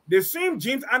 Then the same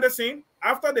James Anderson,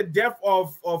 after the death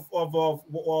of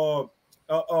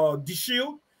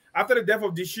DeShield,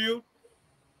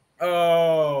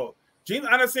 James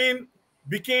Anderson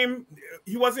became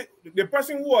the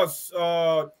person who was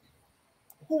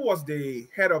the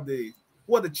head of the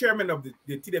chairman of the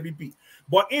TWP.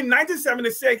 But in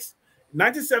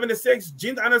 1976,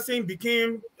 James Anderson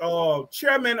became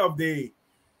chairman of the.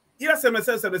 Either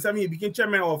 77, he became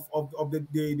chairman of the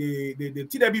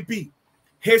TWP.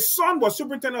 His son was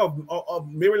superintendent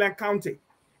of Maryland County,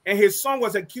 and his son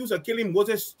was accused of killing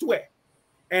Moses Stewart.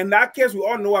 And that case, we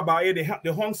all know about it.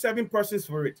 They hung 7 persons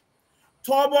for it.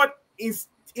 Talbot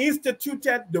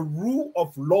instituted the rule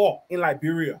of law in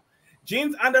Liberia.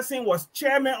 James Anderson was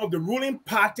chairman of the ruling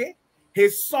party.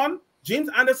 His son, James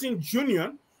Anderson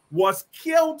Jr., was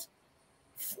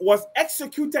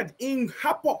executed in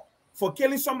Harper for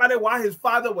killing somebody while his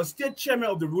father was still chairman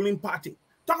of the ruling party.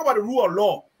 Talk about the rule of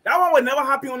law. That one will never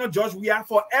happen under George Weah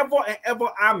forever and ever.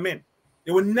 Amen.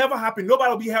 It will never happen. Nobody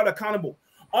will be held accountable.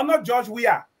 Under George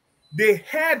Weah, the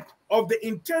head of the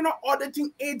Internal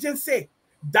Auditing Agency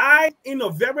died in a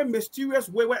very mysterious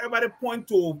way where everybody point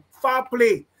to foul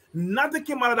play. Nothing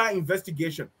came out of that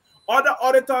investigation. Other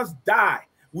auditors died.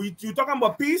 You're talking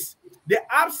about peace? The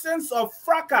absence of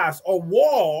fracas or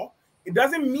war, it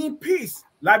doesn't mean peace.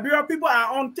 Liberia people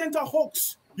are on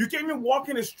tenterhooks. You can't even walk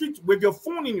in the street with your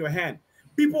phone in your hand.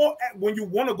 People, when you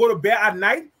want to go to bed at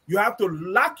night, you have to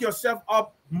lock yourself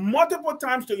up multiple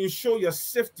times to ensure your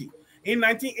safety. In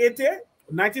 1980,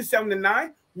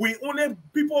 1979,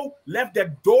 people left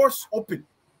their doors open.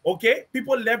 Okay?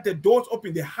 People left their doors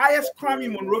open. The highest crime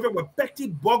in Monrovia was petty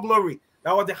burglary.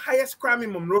 That was the highest crime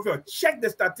in Monrovia. Check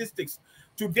the statistics.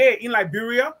 Today in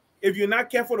Liberia, if you're not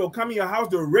careful, they'll come in your house,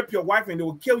 they'll rape your wife, and they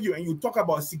will kill you. And you talk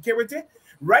about security.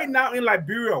 Right now in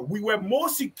Liberia, we were more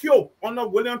secure under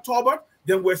William Talbot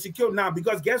than we're secure now.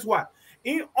 Because guess what?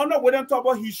 Under William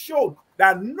Talbot, he showed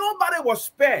that nobody was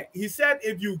spared. He said,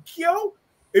 if you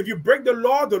break the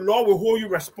law will hold you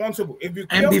responsible. If you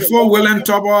kill, and before William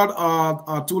Talbot,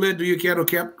 Tulay, do you care to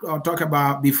talk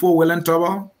about before William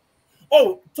Talbot?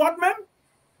 Oh, Todman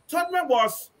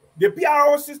was the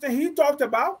PRO system he talked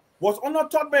about was under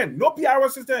Todman. No PRO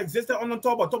system existed under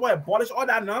Talbot. Talbot abolished all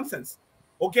that nonsense.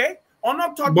 Okay, under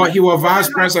Todman. But he was vice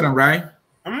president, right?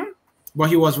 But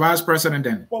he was vice president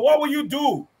then. But what will you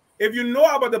do if you know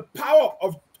about the power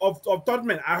of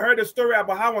Todman? I heard a story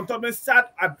about how when Todman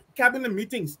sat at cabinet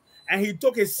meetings and he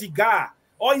took his cigar,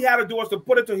 all he had to do was to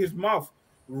put it to his mouth.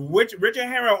 Richard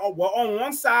Henry were on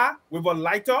one side with a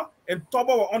lighter, and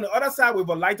Talbot were on the other side with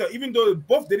a lighter, even though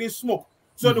both didn't smoke.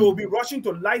 So they will be rushing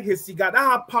to light his cigar. That's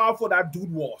how powerful that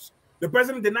dude was. The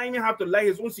president did not even have to light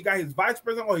his own cigar. His vice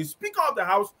president or his speaker of the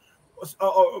house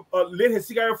lit his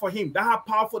cigarette for him. That's how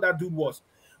powerful that dude was.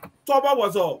 Talbot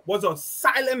was a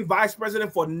silent vice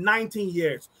president for 19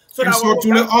 years. So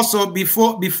also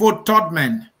before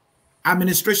Todman,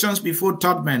 administrations before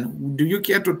Todman, do you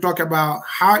care to talk about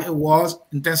how it was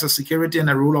in terms of security and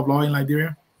the rule of law in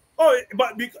Liberia? Oh,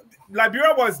 but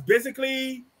Liberia was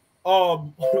basically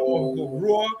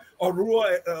rural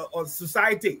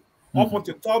society up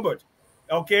until Talbot.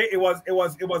 Okay, it was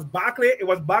Barclay. It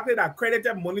was Barclay that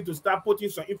credited money to start putting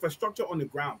some infrastructure on the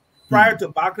ground. Prior to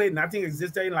Barclay, nothing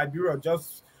existed in Liberia,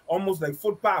 just almost like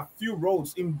footpath, few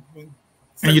roads. And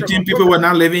you think people were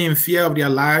not living in fear of their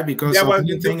life because there of was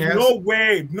anything else? No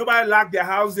way. Nobody locked their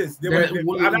houses. Then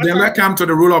let's come to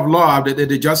the rule of law,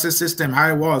 the justice system, how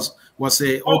it was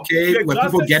okay, were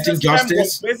people getting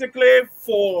justice? Basically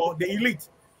for the elite.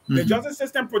 The justice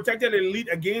system protected the elite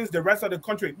against the rest of the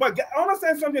country. But I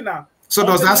understand something now. So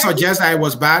does that suggest that it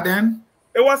was bad then?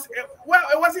 It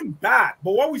wasn't bad.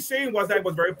 But what we're saying was that it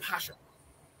was very partial.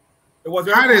 It was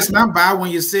very partial. It's not bad when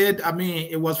you said, I mean,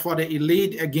 it was for the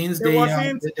elite against the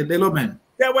little men.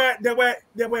 There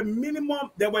were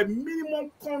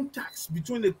minimum contacts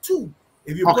between the two,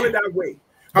 if you put it that way.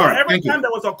 But every time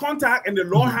there was a contact and the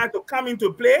law had to come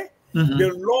into play,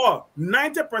 the law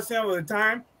 90% of the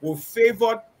time will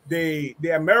favor the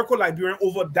American Liberian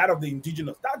over that of the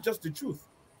indigenous. That's just the truth.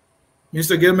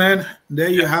 Mr. Gayman, there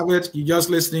you have it. You're just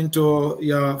listening to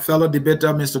your fellow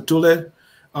debater, Mr. Tulay.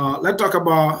 Let's talk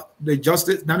about the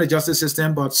justice, not the justice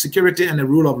system, but security and the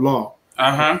rule of law.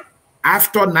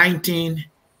 After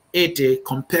 1980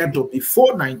 compared to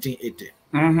before 1980.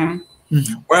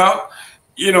 Well,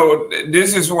 you know,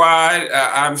 this is why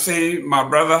I'm saying my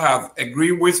brother have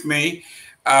agreed with me.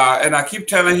 And I keep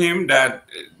telling him that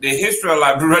the history of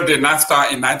Liberia did not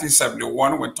start in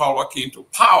 1971 when Talbot came to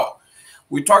power.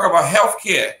 We talk about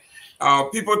healthcare.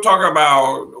 People talk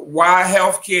about why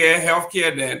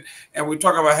healthcare then, and we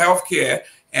talk about healthcare.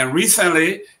 And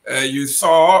recently, you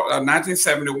saw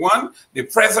 1971, the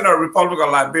president of the Republic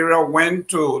of Liberia went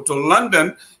to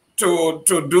London to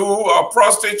do a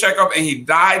prostate checkup, and he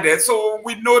died there. So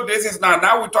we know this is not.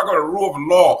 Now we talk about the rule of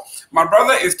law. My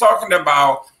brother is talking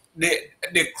about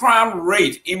the crime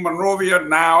rate in Monrovia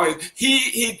now.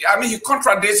 He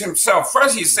contradicts himself.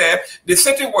 First, he said the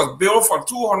city was built for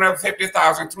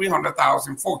 250,000,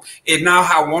 300,000 folks. It now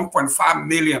has 1.5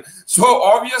 million. So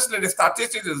obviously, the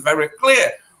statistics is very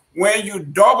clear. When you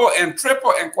double and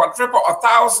triple and quadruple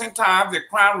 1,000 times, the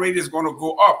crime rate is going to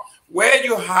go up. Where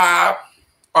you have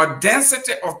a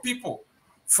density of people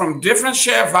from different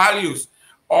share values,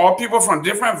 or people from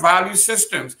different value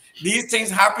systems, these things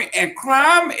happen, and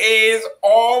crime is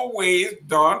always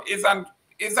done. It's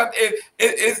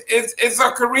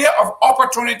a career of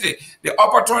opportunity. The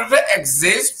opportunity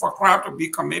exists for crime to be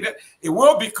committed. It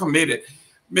will be committed.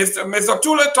 Mr.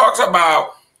 Tulay talks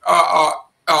about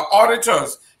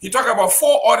auditors. He talks about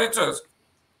 4 auditors,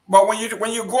 but when you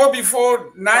go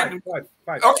before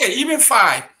even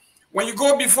 5. When you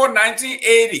go before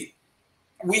 1980.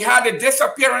 We had the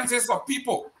disappearances of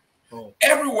people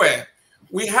everywhere.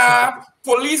 We have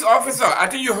police officer. I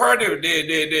think you heard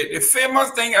the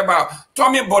famous thing about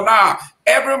Tommy Bonner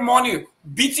every morning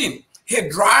beating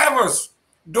his drivers,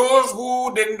 those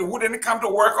who didn't come to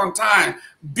work on time,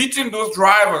 beating those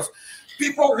drivers.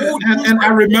 People who and I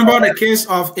remember the case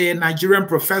of a Nigerian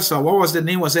professor. What was the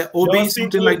name? Was it Obi?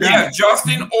 Something like that? Yeah,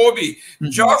 Justin Obi.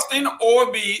 Justin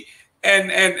Obi.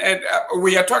 And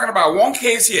we are talking about one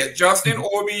case here. Justin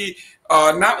Obi,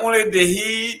 not only did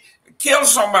he kill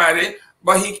somebody,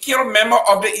 but he killed a member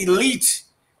of the elite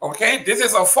Okay, this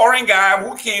is a foreign guy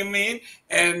who came in,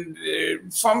 and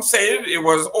some say it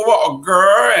was over a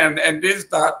girl and this,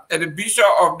 that, and the bishop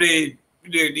of the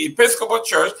Episcopal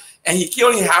Church, and he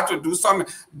killed, he had to do something.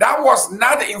 That was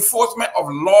not the enforcement of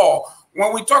law.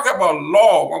 When we talk about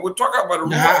law, when we talk about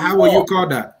rule how will you call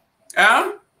that?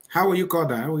 Huh? How will you call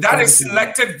that? That is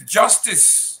selective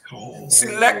justice. Oh.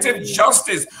 Selective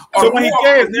justice. So when the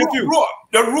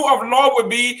rule of law would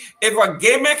be if a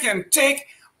Gayman can take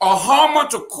a harmer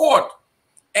to court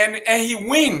and he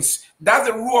wins. That's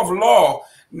the rule of law.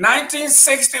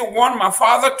 1961, my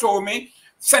father told me,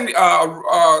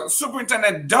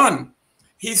 Superintendent Dunn,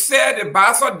 he said the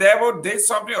Bassa Devil did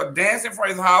something or dancing for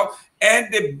his house,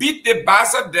 and they beat the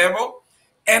Bassa Devil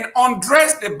and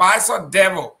undressed the Bassa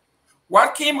Devil.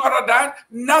 What came out of that?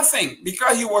 Nothing,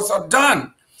 because he was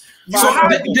done. So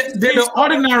did the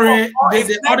ordinary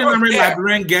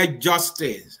Liberian get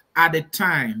justice at the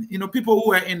time? You know, people who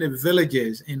were in the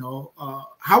villages, you know,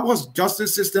 how was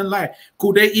justice system like?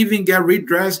 Could they even get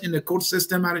redress in the court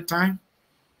system at the time?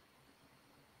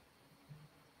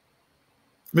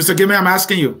 Mr. Gayman, I'm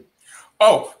asking you.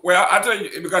 Oh, well, I tell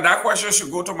you, because that question should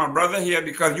go to my brother here,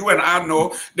 because you and I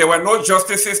know there were no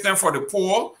justice system for the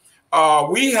poor.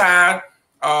 We had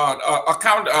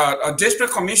a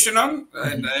district commissioner,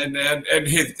 and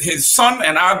his son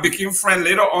and I became friends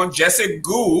later on, Jesse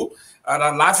Gould,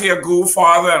 Lafayette Gould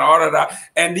father and all of that.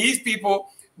 And these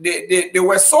people, they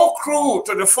were so cruel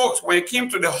to the folks when it came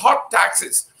to the hot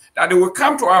taxes that they would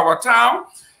come to our town.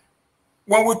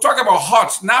 When we talk about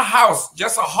hot, not house,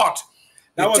 just a hot.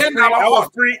 That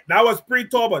was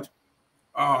pre-Tobert.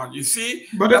 You see?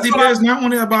 But the debate is not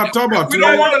only about Tobert. We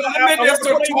don't want to limit this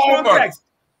to Tobert.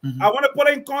 I want to put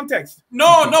it in context.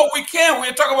 No, we can't.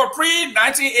 We're talking about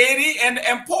pre-1980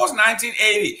 and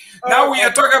post-1980. Now we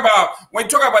are talking about, when we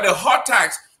talk about the hot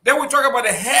tax, then we talk about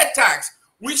the head tax,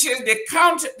 which is they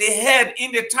count the head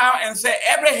in the town and say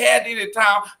every head in the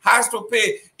town has to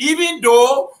pay. Even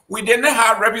though we didn't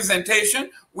have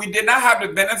representation, we did not have the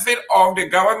benefit of the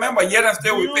government, but yet and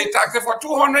still we pay taxes for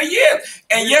 200 years.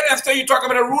 And yet and still you talk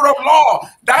about a rule of law.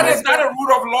 That is not a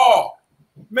rule of law.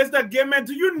 Mr. Gayman,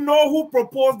 do you know who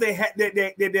proposed the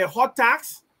hot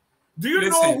tax? Do you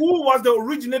know who was the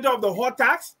originator of the hot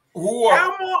tax? Who?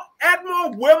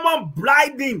 Edmund Wilmot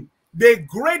Blyden, the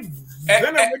great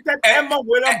venerated Edmund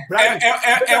Wilmot Blyden.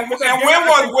 And when was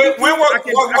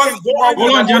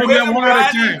gentlemen, one at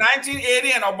a time.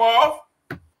 1980 and above?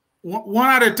 One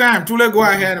at a time. Tulay, go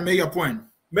ahead and make your point.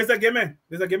 Mr. Gayman,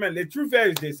 the truth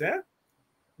is this,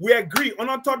 we agree on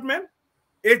Todman.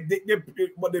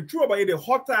 But the truth about it, the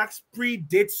hot tax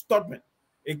predates Todman.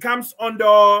 It comes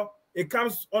under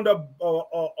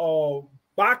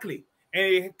Barclay, and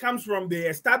it comes from the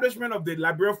establishment of the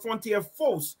Liberia Frontier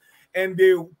Force. And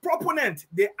the proponent,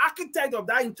 the architect of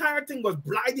that entire thing was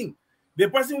Blyden. The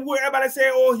person who everybody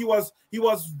say, oh, he was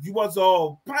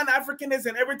Pan-Africanist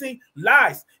and everything,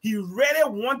 lies. He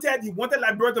wanted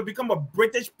Liberia to become a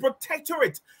British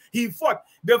protectorate. He fought.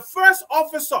 The first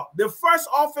officer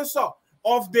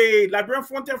of the Liberian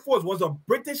Frontier Force was a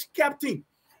British captain.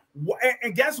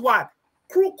 And guess what?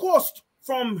 Crew Coast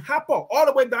from Harper all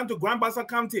the way down to Grand Bassa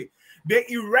County. They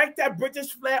erected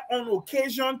British flag on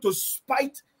occasion to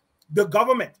spite the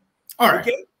government. All right.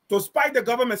 Okay? To spite the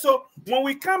government. So when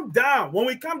we come down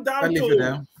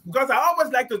to, because I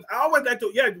always like to,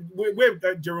 yeah, wait,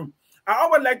 Jerome.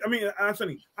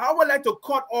 Anthony, I always like to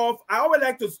cut off, I always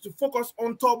like to focus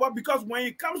on Tobert, because when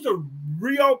it comes to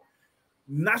real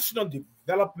national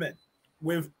development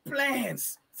with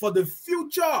plans for the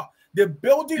future, the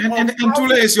building and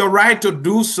Tulay, it's your right to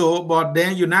do so, but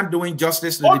then you're not doing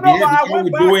justice to the debate because we're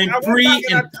doing pre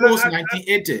and post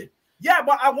 1980. Yeah,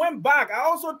 but I went back. I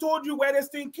also told you where this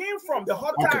thing came from. The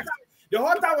hot tax. The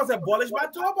hot tax was abolished by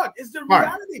Tobert. It's the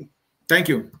reality. Right. Thank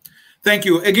you. Thank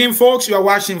you. Again, folks, you are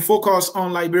watching Focus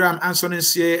on Liberia. I'm Anthony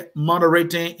C.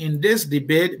 moderating in this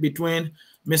debate between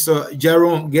Mr.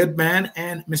 Jerome Gayman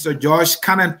and Mr. George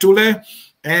Kanneh Tulay.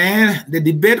 And the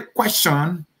debate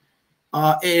question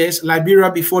is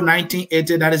Liberia before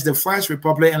 1980, that is the first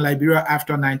republic, and Liberia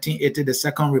after 1980, the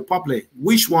second republic.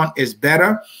 Which one is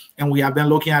better? And we have been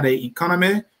looking at the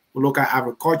economy, we look at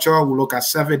agriculture, we look at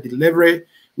service delivery,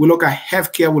 we look at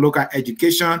healthcare, we look at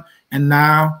education, and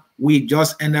now we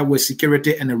just end up with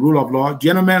security and the rule of law.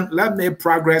 Gentlemen, let's make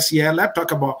progress here. Let's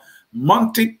talk about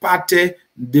multi-party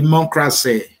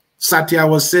democracy. Satya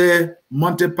will say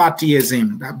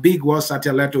multi-partyism, that big word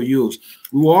Satya like to use.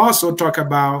 We will also talk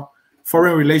about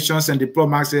foreign relations and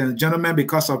diplomacy. And gentlemen,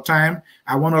 because of time,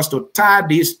 I want us to tie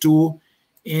these two,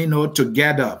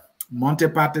 together.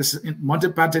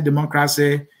 Multi-party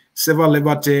democracy, civil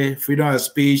liberty, freedom of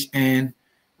speech, and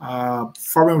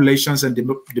foreign relations and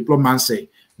diplomacy.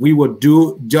 We will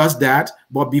do just that.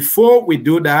 But before we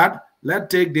do that,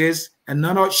 let's take this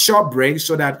another short break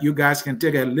so that you guys can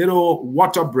take a little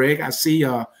water break. I see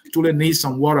Tulay needs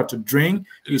some water to drink.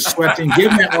 He's sweating.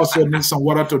 Gayman also needs some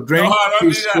water to drink. No,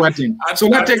 he's sweating. So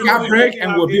let's take that break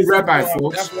and we'll be right back,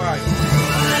 folks. That's why.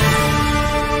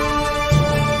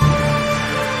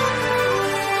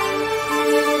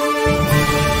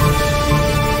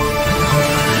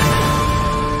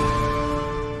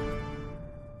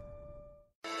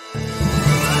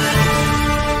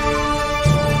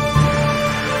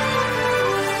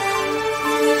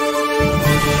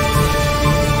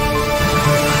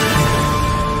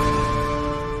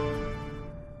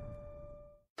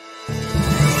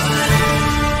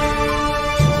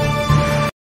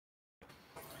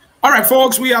 All right,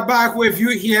 folks, we are back with you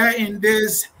here in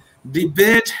this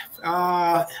debate.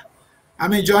 I'm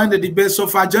enjoying the debate so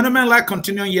far. Gentlemen, let's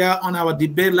continue here on our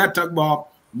debate. Let's talk about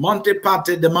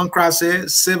multi-party democracy,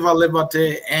 civil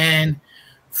liberty, and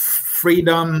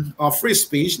freedom or free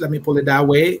speech. Let me put it that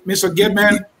way. Mr.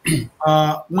 Gayman,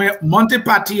 when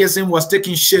multi-partyism was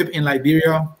taking shape in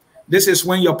Liberia, this is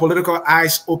when your political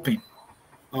eyes open.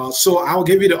 So I'll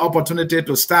give you the opportunity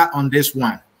to start on this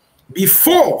one.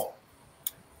 Before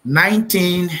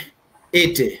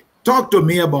 1980, talk to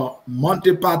me about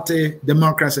multi-party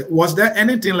democracy. Was there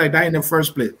anything like that in the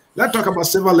first place? Let's talk about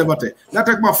civil liberty. Let's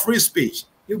talk about free speech.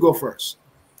 You go first.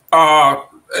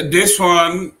 This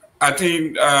one, I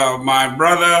think my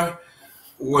brother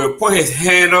will put his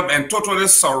hand up and totally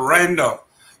surrender,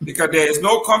 because there is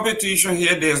no competition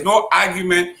here. There is no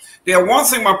argument. There's one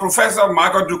thing my professor,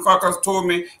 Michael Dukakis, told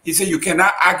me. He said, you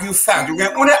cannot argue facts. You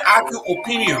can only argue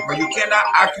opinion, but you cannot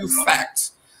argue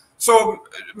facts. So,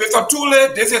 Mr.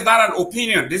 Tulay, this is not an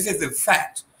opinion. This is a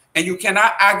fact. And you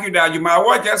cannot argue that. You might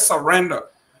well just surrender.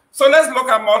 So let's look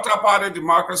at multi-party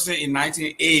democracy in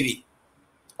 1980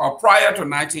 or prior to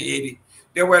 1980.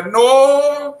 There was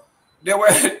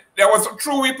a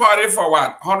Tulay party for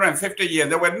what, 150 years.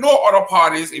 There were no other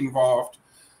parties involved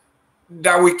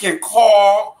that we can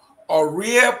call a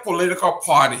real political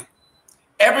party.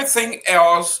 Everything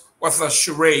else was a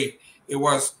charade. It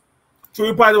was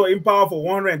Tulay party were in power for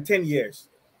 110 years.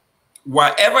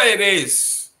 Whatever it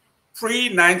is,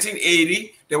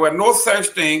 pre-1980, there were no such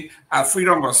thing as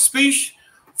freedom of speech,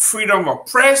 freedom of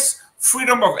press,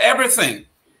 freedom of everything.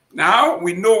 Now,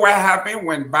 we know what happened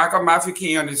when Baka Mafi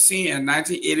came on the scene and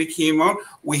 1980 came on.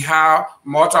 We have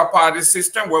multi-party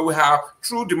system where we have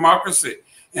true democracy.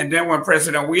 And then when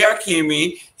President Weah came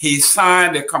in, he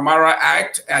signed the Camara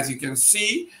Act, as you can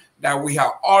see, that we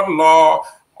have outlawed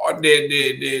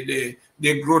the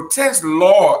grotesque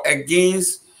law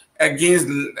against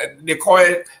they call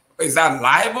it, is that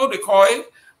libel, they call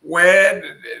it,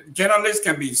 where journalists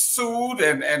can be sued,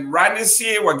 and Rodney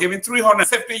Sear were given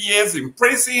 350 years in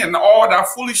prison and all that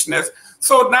foolishness.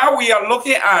 So now we are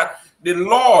looking at the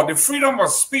law, the freedom of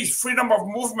speech, freedom of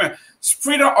movement,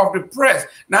 freedom of the press.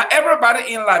 Now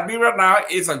everybody in Liberia now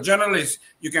is a journalist.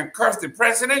 You can curse the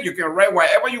president, you can write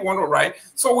whatever you want to write.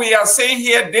 So we are saying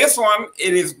here, this one,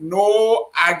 it is no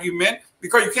argument,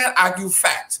 because you can't argue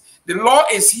facts. The law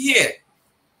is here.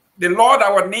 The law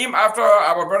that was named after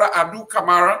our brother Abdul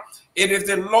Kamara, it is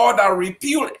the law that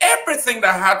repealed everything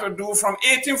that had to do from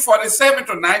 1847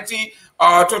 to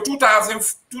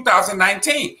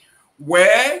 2019,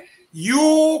 where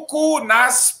you could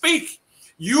not speak,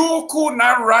 you could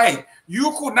not write,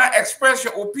 you could not express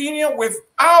your opinion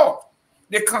without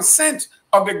the consent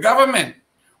of the government,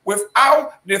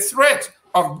 without the threat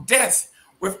of death,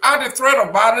 without the threat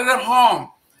of bodily harm.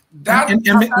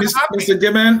 Mr.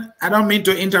 Gayman, I don't mean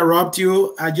to interrupt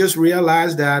you. I just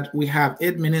realized that we have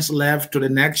 8 minutes left to the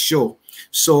next show.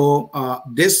 So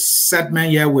this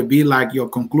segment here would be like your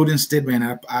concluding statement.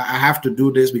 I have to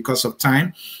do this because of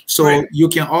time. So right. You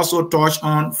can also touch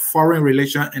on foreign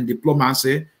relations and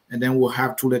diplomacy, and then we'll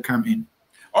have Tulay come in.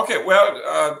 Okay,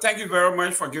 well, thank you very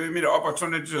much for giving me the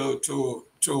opportunity to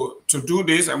do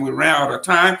this, and we ran out of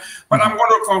time. But I'm going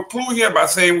to conclude here by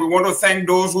saying we want to thank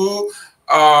those who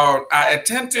are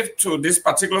attentive to this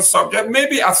particular subject.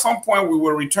 Maybe at some point we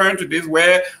will return to this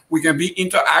where we can be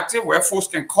interactive, where folks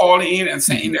can call in and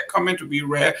send in their comment to be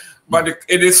read. But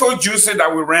it is so juicy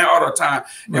that we ran out of time.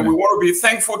 And we want to be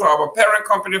thankful to our parent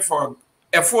company for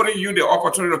affording you the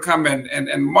opportunity to come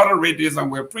and moderate this,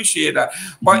 and we appreciate that.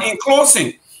 But in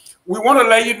closing, we want to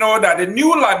let you know that the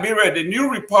new Liberia, the new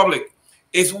republic,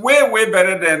 is way, way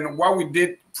better than what we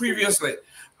did previously.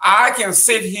 I can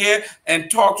sit here and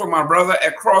talk to my brother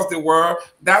across the world.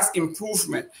 That's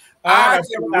improvement. I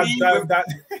can read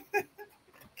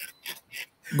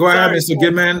Go ahead, Mr.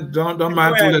 Gayman. Don't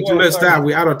mind to let's start.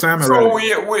 We're out of time already.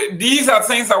 So these are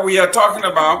things that we are talking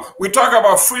about. We talk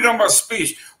about freedom of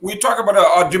speech. We talk about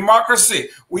our democracy.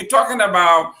 We're talking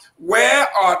about where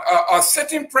our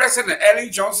sitting president,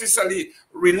 Ellen Johnson Sirleaf,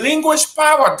 relinquished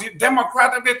power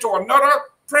democratically to another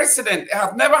president. It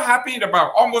has never happened in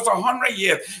about almost 100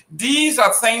 years. These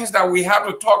are things that we have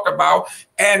to talk about,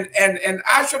 and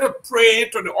I should have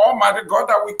prayed to the Almighty God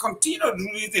that we continue to do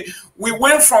these things. We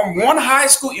went from one high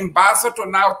school ambassador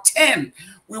to now 10.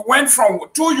 We went from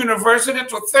 2 universities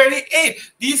to 38.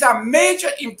 These are major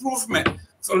improvements.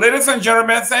 So, ladies and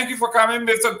gentlemen, thank you for coming,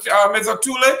 Mr.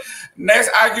 Tulay. Next,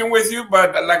 arguing with you,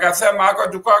 but like I said,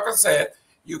 Marco Dukakis said,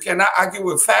 you cannot argue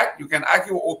with fact. You can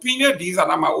argue with opinion. These are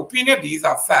not my opinion. These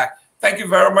are fact. Thank you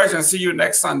very much, and see you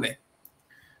next Sunday.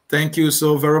 Thank you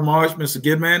so very much, Mr.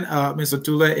 Gayman. Mr.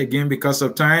 Tulay, again, because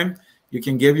of time, you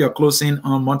can give your closing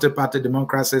on multi-party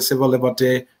democracy, civil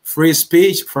liberty, free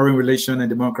speech, foreign relations, and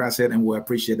democracy, and we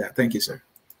appreciate that. Thank you, sir.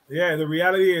 Yeah, the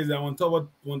reality is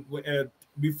that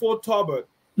before Tolbert,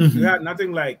 we had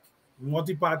nothing like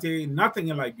multi-party, nothing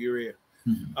in Liberia.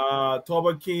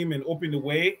 Tolbert came and opened the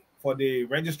way for the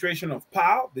registration of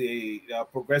PAL, the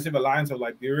Progressive Alliance of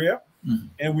Liberia,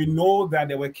 and we know that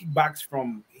there were kickbacks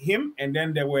from him, and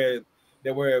then there were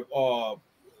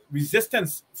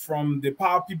resistance from the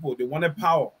power people. They wanted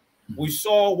power. We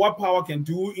saw what power can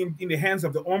do in the hands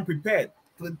of the unprepared.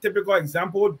 The typical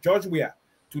example, George Weah.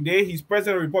 Today, he's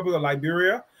president of the Republic of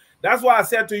Liberia. That's why I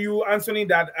said to you, Anthony,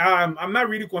 that I'm not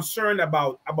really concerned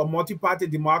about multi-party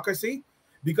democracy,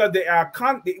 because they are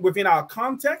within our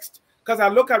context. Because I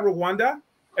look at Rwanda,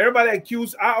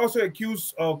 I also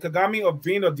accuse Kagame of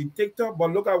being a dictator,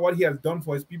 but look at what he has done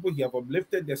for his people. He has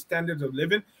uplifted their standards of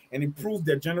living and improved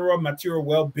their general material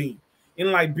well-being.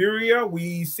 In Liberia,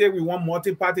 we say we want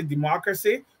multi-party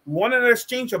democracy. We want an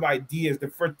exchange of ideas.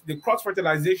 The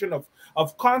cross-fertilization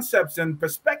of concepts and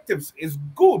perspectives is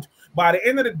good. But at the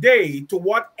end of the day, to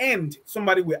what end,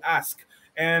 somebody will ask.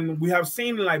 And we have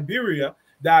seen in Liberia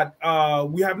that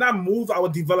we have not moved our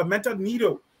developmental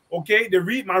needle. Okay,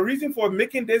 my reason for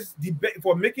making this debate,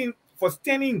 for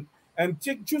standing and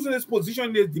choosing this position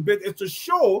in this debate, is to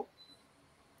show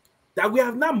that we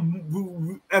have not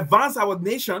advanced our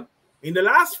nation in the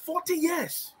last 40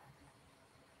 years.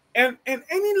 And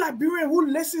any Liberian who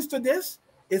listens to this,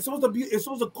 it's supposed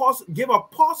to give a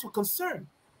pause for concern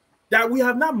that we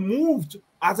have not moved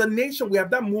as a nation. We have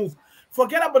not moved.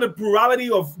 Forget about the plurality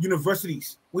of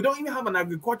universities. We don't even have an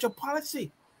agriculture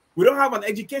policy. We don't have an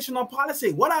educational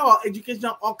policy. What are our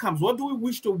educational outcomes? What do we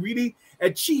wish to really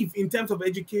achieve in terms of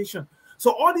education?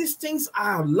 So all these things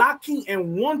are lacking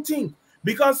and wanting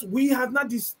because we have not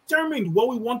determined what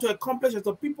we want to accomplish as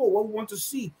a people, what we want to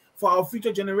see for our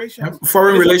future generations.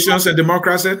 Foreign relations and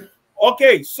democracy.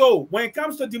 Okay, so when it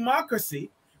comes to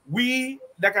democracy,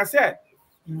 like I said,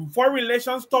 foreign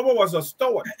relations, Tobo was a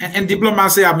stalwart. And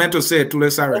diplomacy, I meant to say,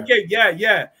 Tulay, sorry. Okay,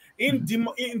 yeah. In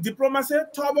diplomacy,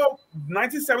 Tobo,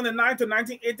 1979 to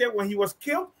 1980, when he was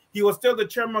killed, he was still the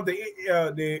chairman of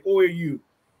the OAU.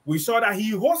 We saw that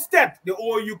he hosted the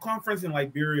OAU conference in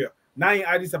Liberia, not in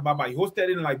Addis Ababa. He hosted it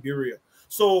in Liberia.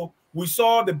 So we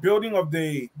saw the building of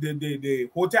the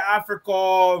Hotel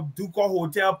Africa, Ducal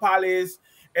Hotel Palace,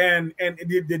 and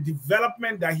the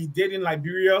development that he did in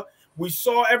Liberia. We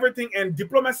saw everything in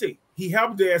diplomacy. He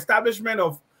helped the establishment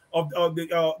of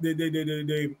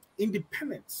the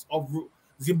independence of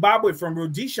Zimbabwe, from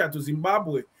Rhodesia to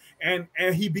Zimbabwe, and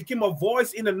he became a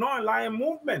voice in the non-aligned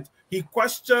movement. He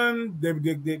questioned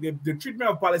the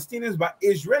treatment of Palestinians by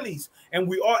Israelis, and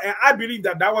I believe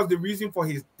that was the reason for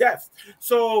his death.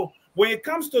 So when it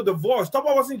comes to the voice,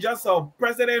 Tobo wasn't just a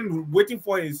president waiting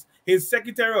for his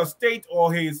Secretary of State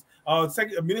or his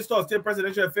Minister of State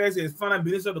Presidential Affairs, his finance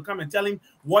minister, to come and tell him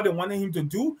what they wanted him to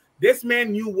do. This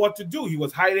man knew what to do. He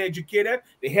was highly educated,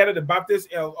 the head of the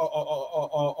Baptist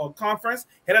conference,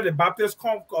 head of the Baptist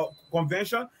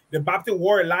convention, the Baptist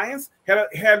War Alliance,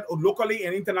 held locally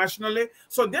and internationally.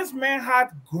 So this man had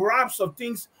grasp of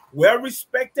things, well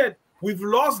respected. We've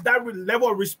lost that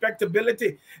level of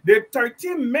respectability. The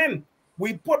 13 men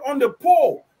we put on the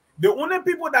poll, the only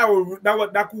people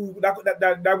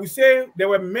that we say there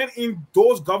were men in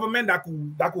those government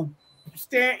that could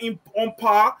stand on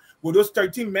par with those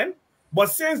 13 men.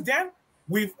 But since then,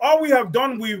 we have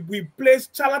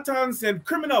placed charlatans and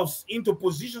criminals into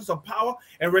positions of power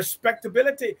and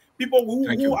respectability. People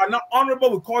who are not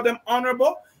honorable, we call them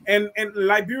honorable. And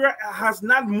Liberia has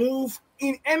not moved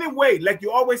in any way. Like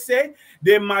you always say,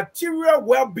 the material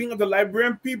well-being of the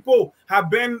Liberian people have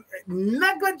been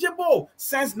negligible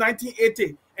since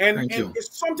 1980. And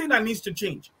it's something that needs to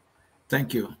change.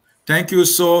 Thank you. Thank you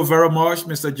so very much.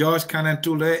 Mr. George Kanneh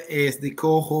Tulay is the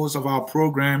co-host of our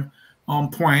program On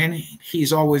Point.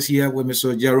 He's always here with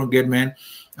Mr. Jerome Gayman.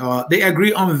 They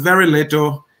agree on very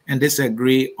little and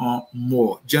disagree on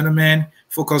more. Gentlemen,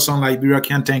 Focus on Liberia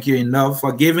can't thank you enough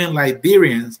for giving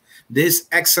Liberians this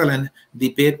excellent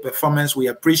debate performance. We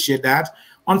appreciate that.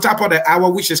 On top of the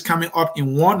hour, which is coming up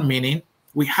in 1 minute,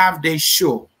 we have this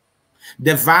show,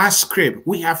 the VAS script.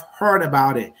 We have heard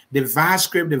about it. The VAS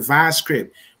script, the VAS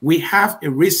script. We have a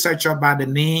researcher by the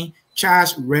name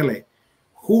Charles Riley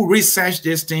who researched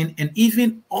this thing and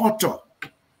even authored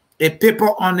a paper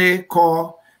on it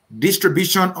called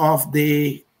Distribution of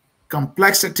the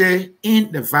Complexity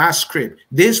in the VAS script.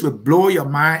 This will blow your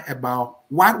mind about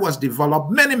what was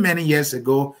developed many, many years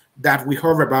ago that we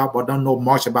heard about but don't know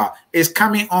much about. It's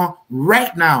coming on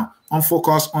right now on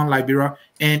Focus on Liberia,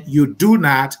 and you do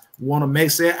not want to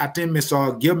make it. I think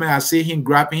Mr. Gayman, I see him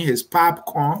grabbing his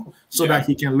popcorn so that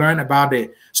he can learn about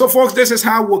it. So, folks, this is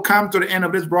how we'll come to the end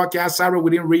of this broadcast. Sorry,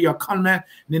 we didn't read your comment,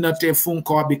 did not take a phone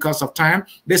call because of time.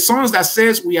 The songs that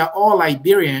says we are all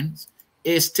Liberians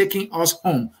is taking us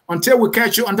home. Until we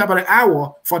catch you on top of the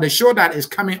hour for the show that is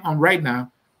coming on right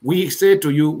now, we say to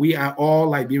you, we are all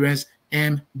Liberians,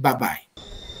 and bye-bye.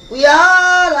 We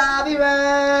are Liberia.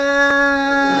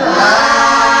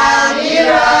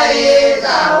 Liberia is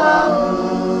our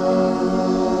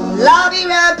home.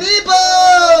 Liberia people.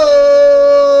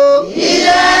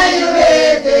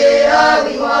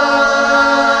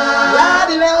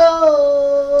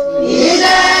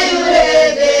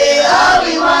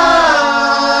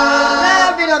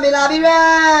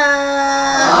 Liberia.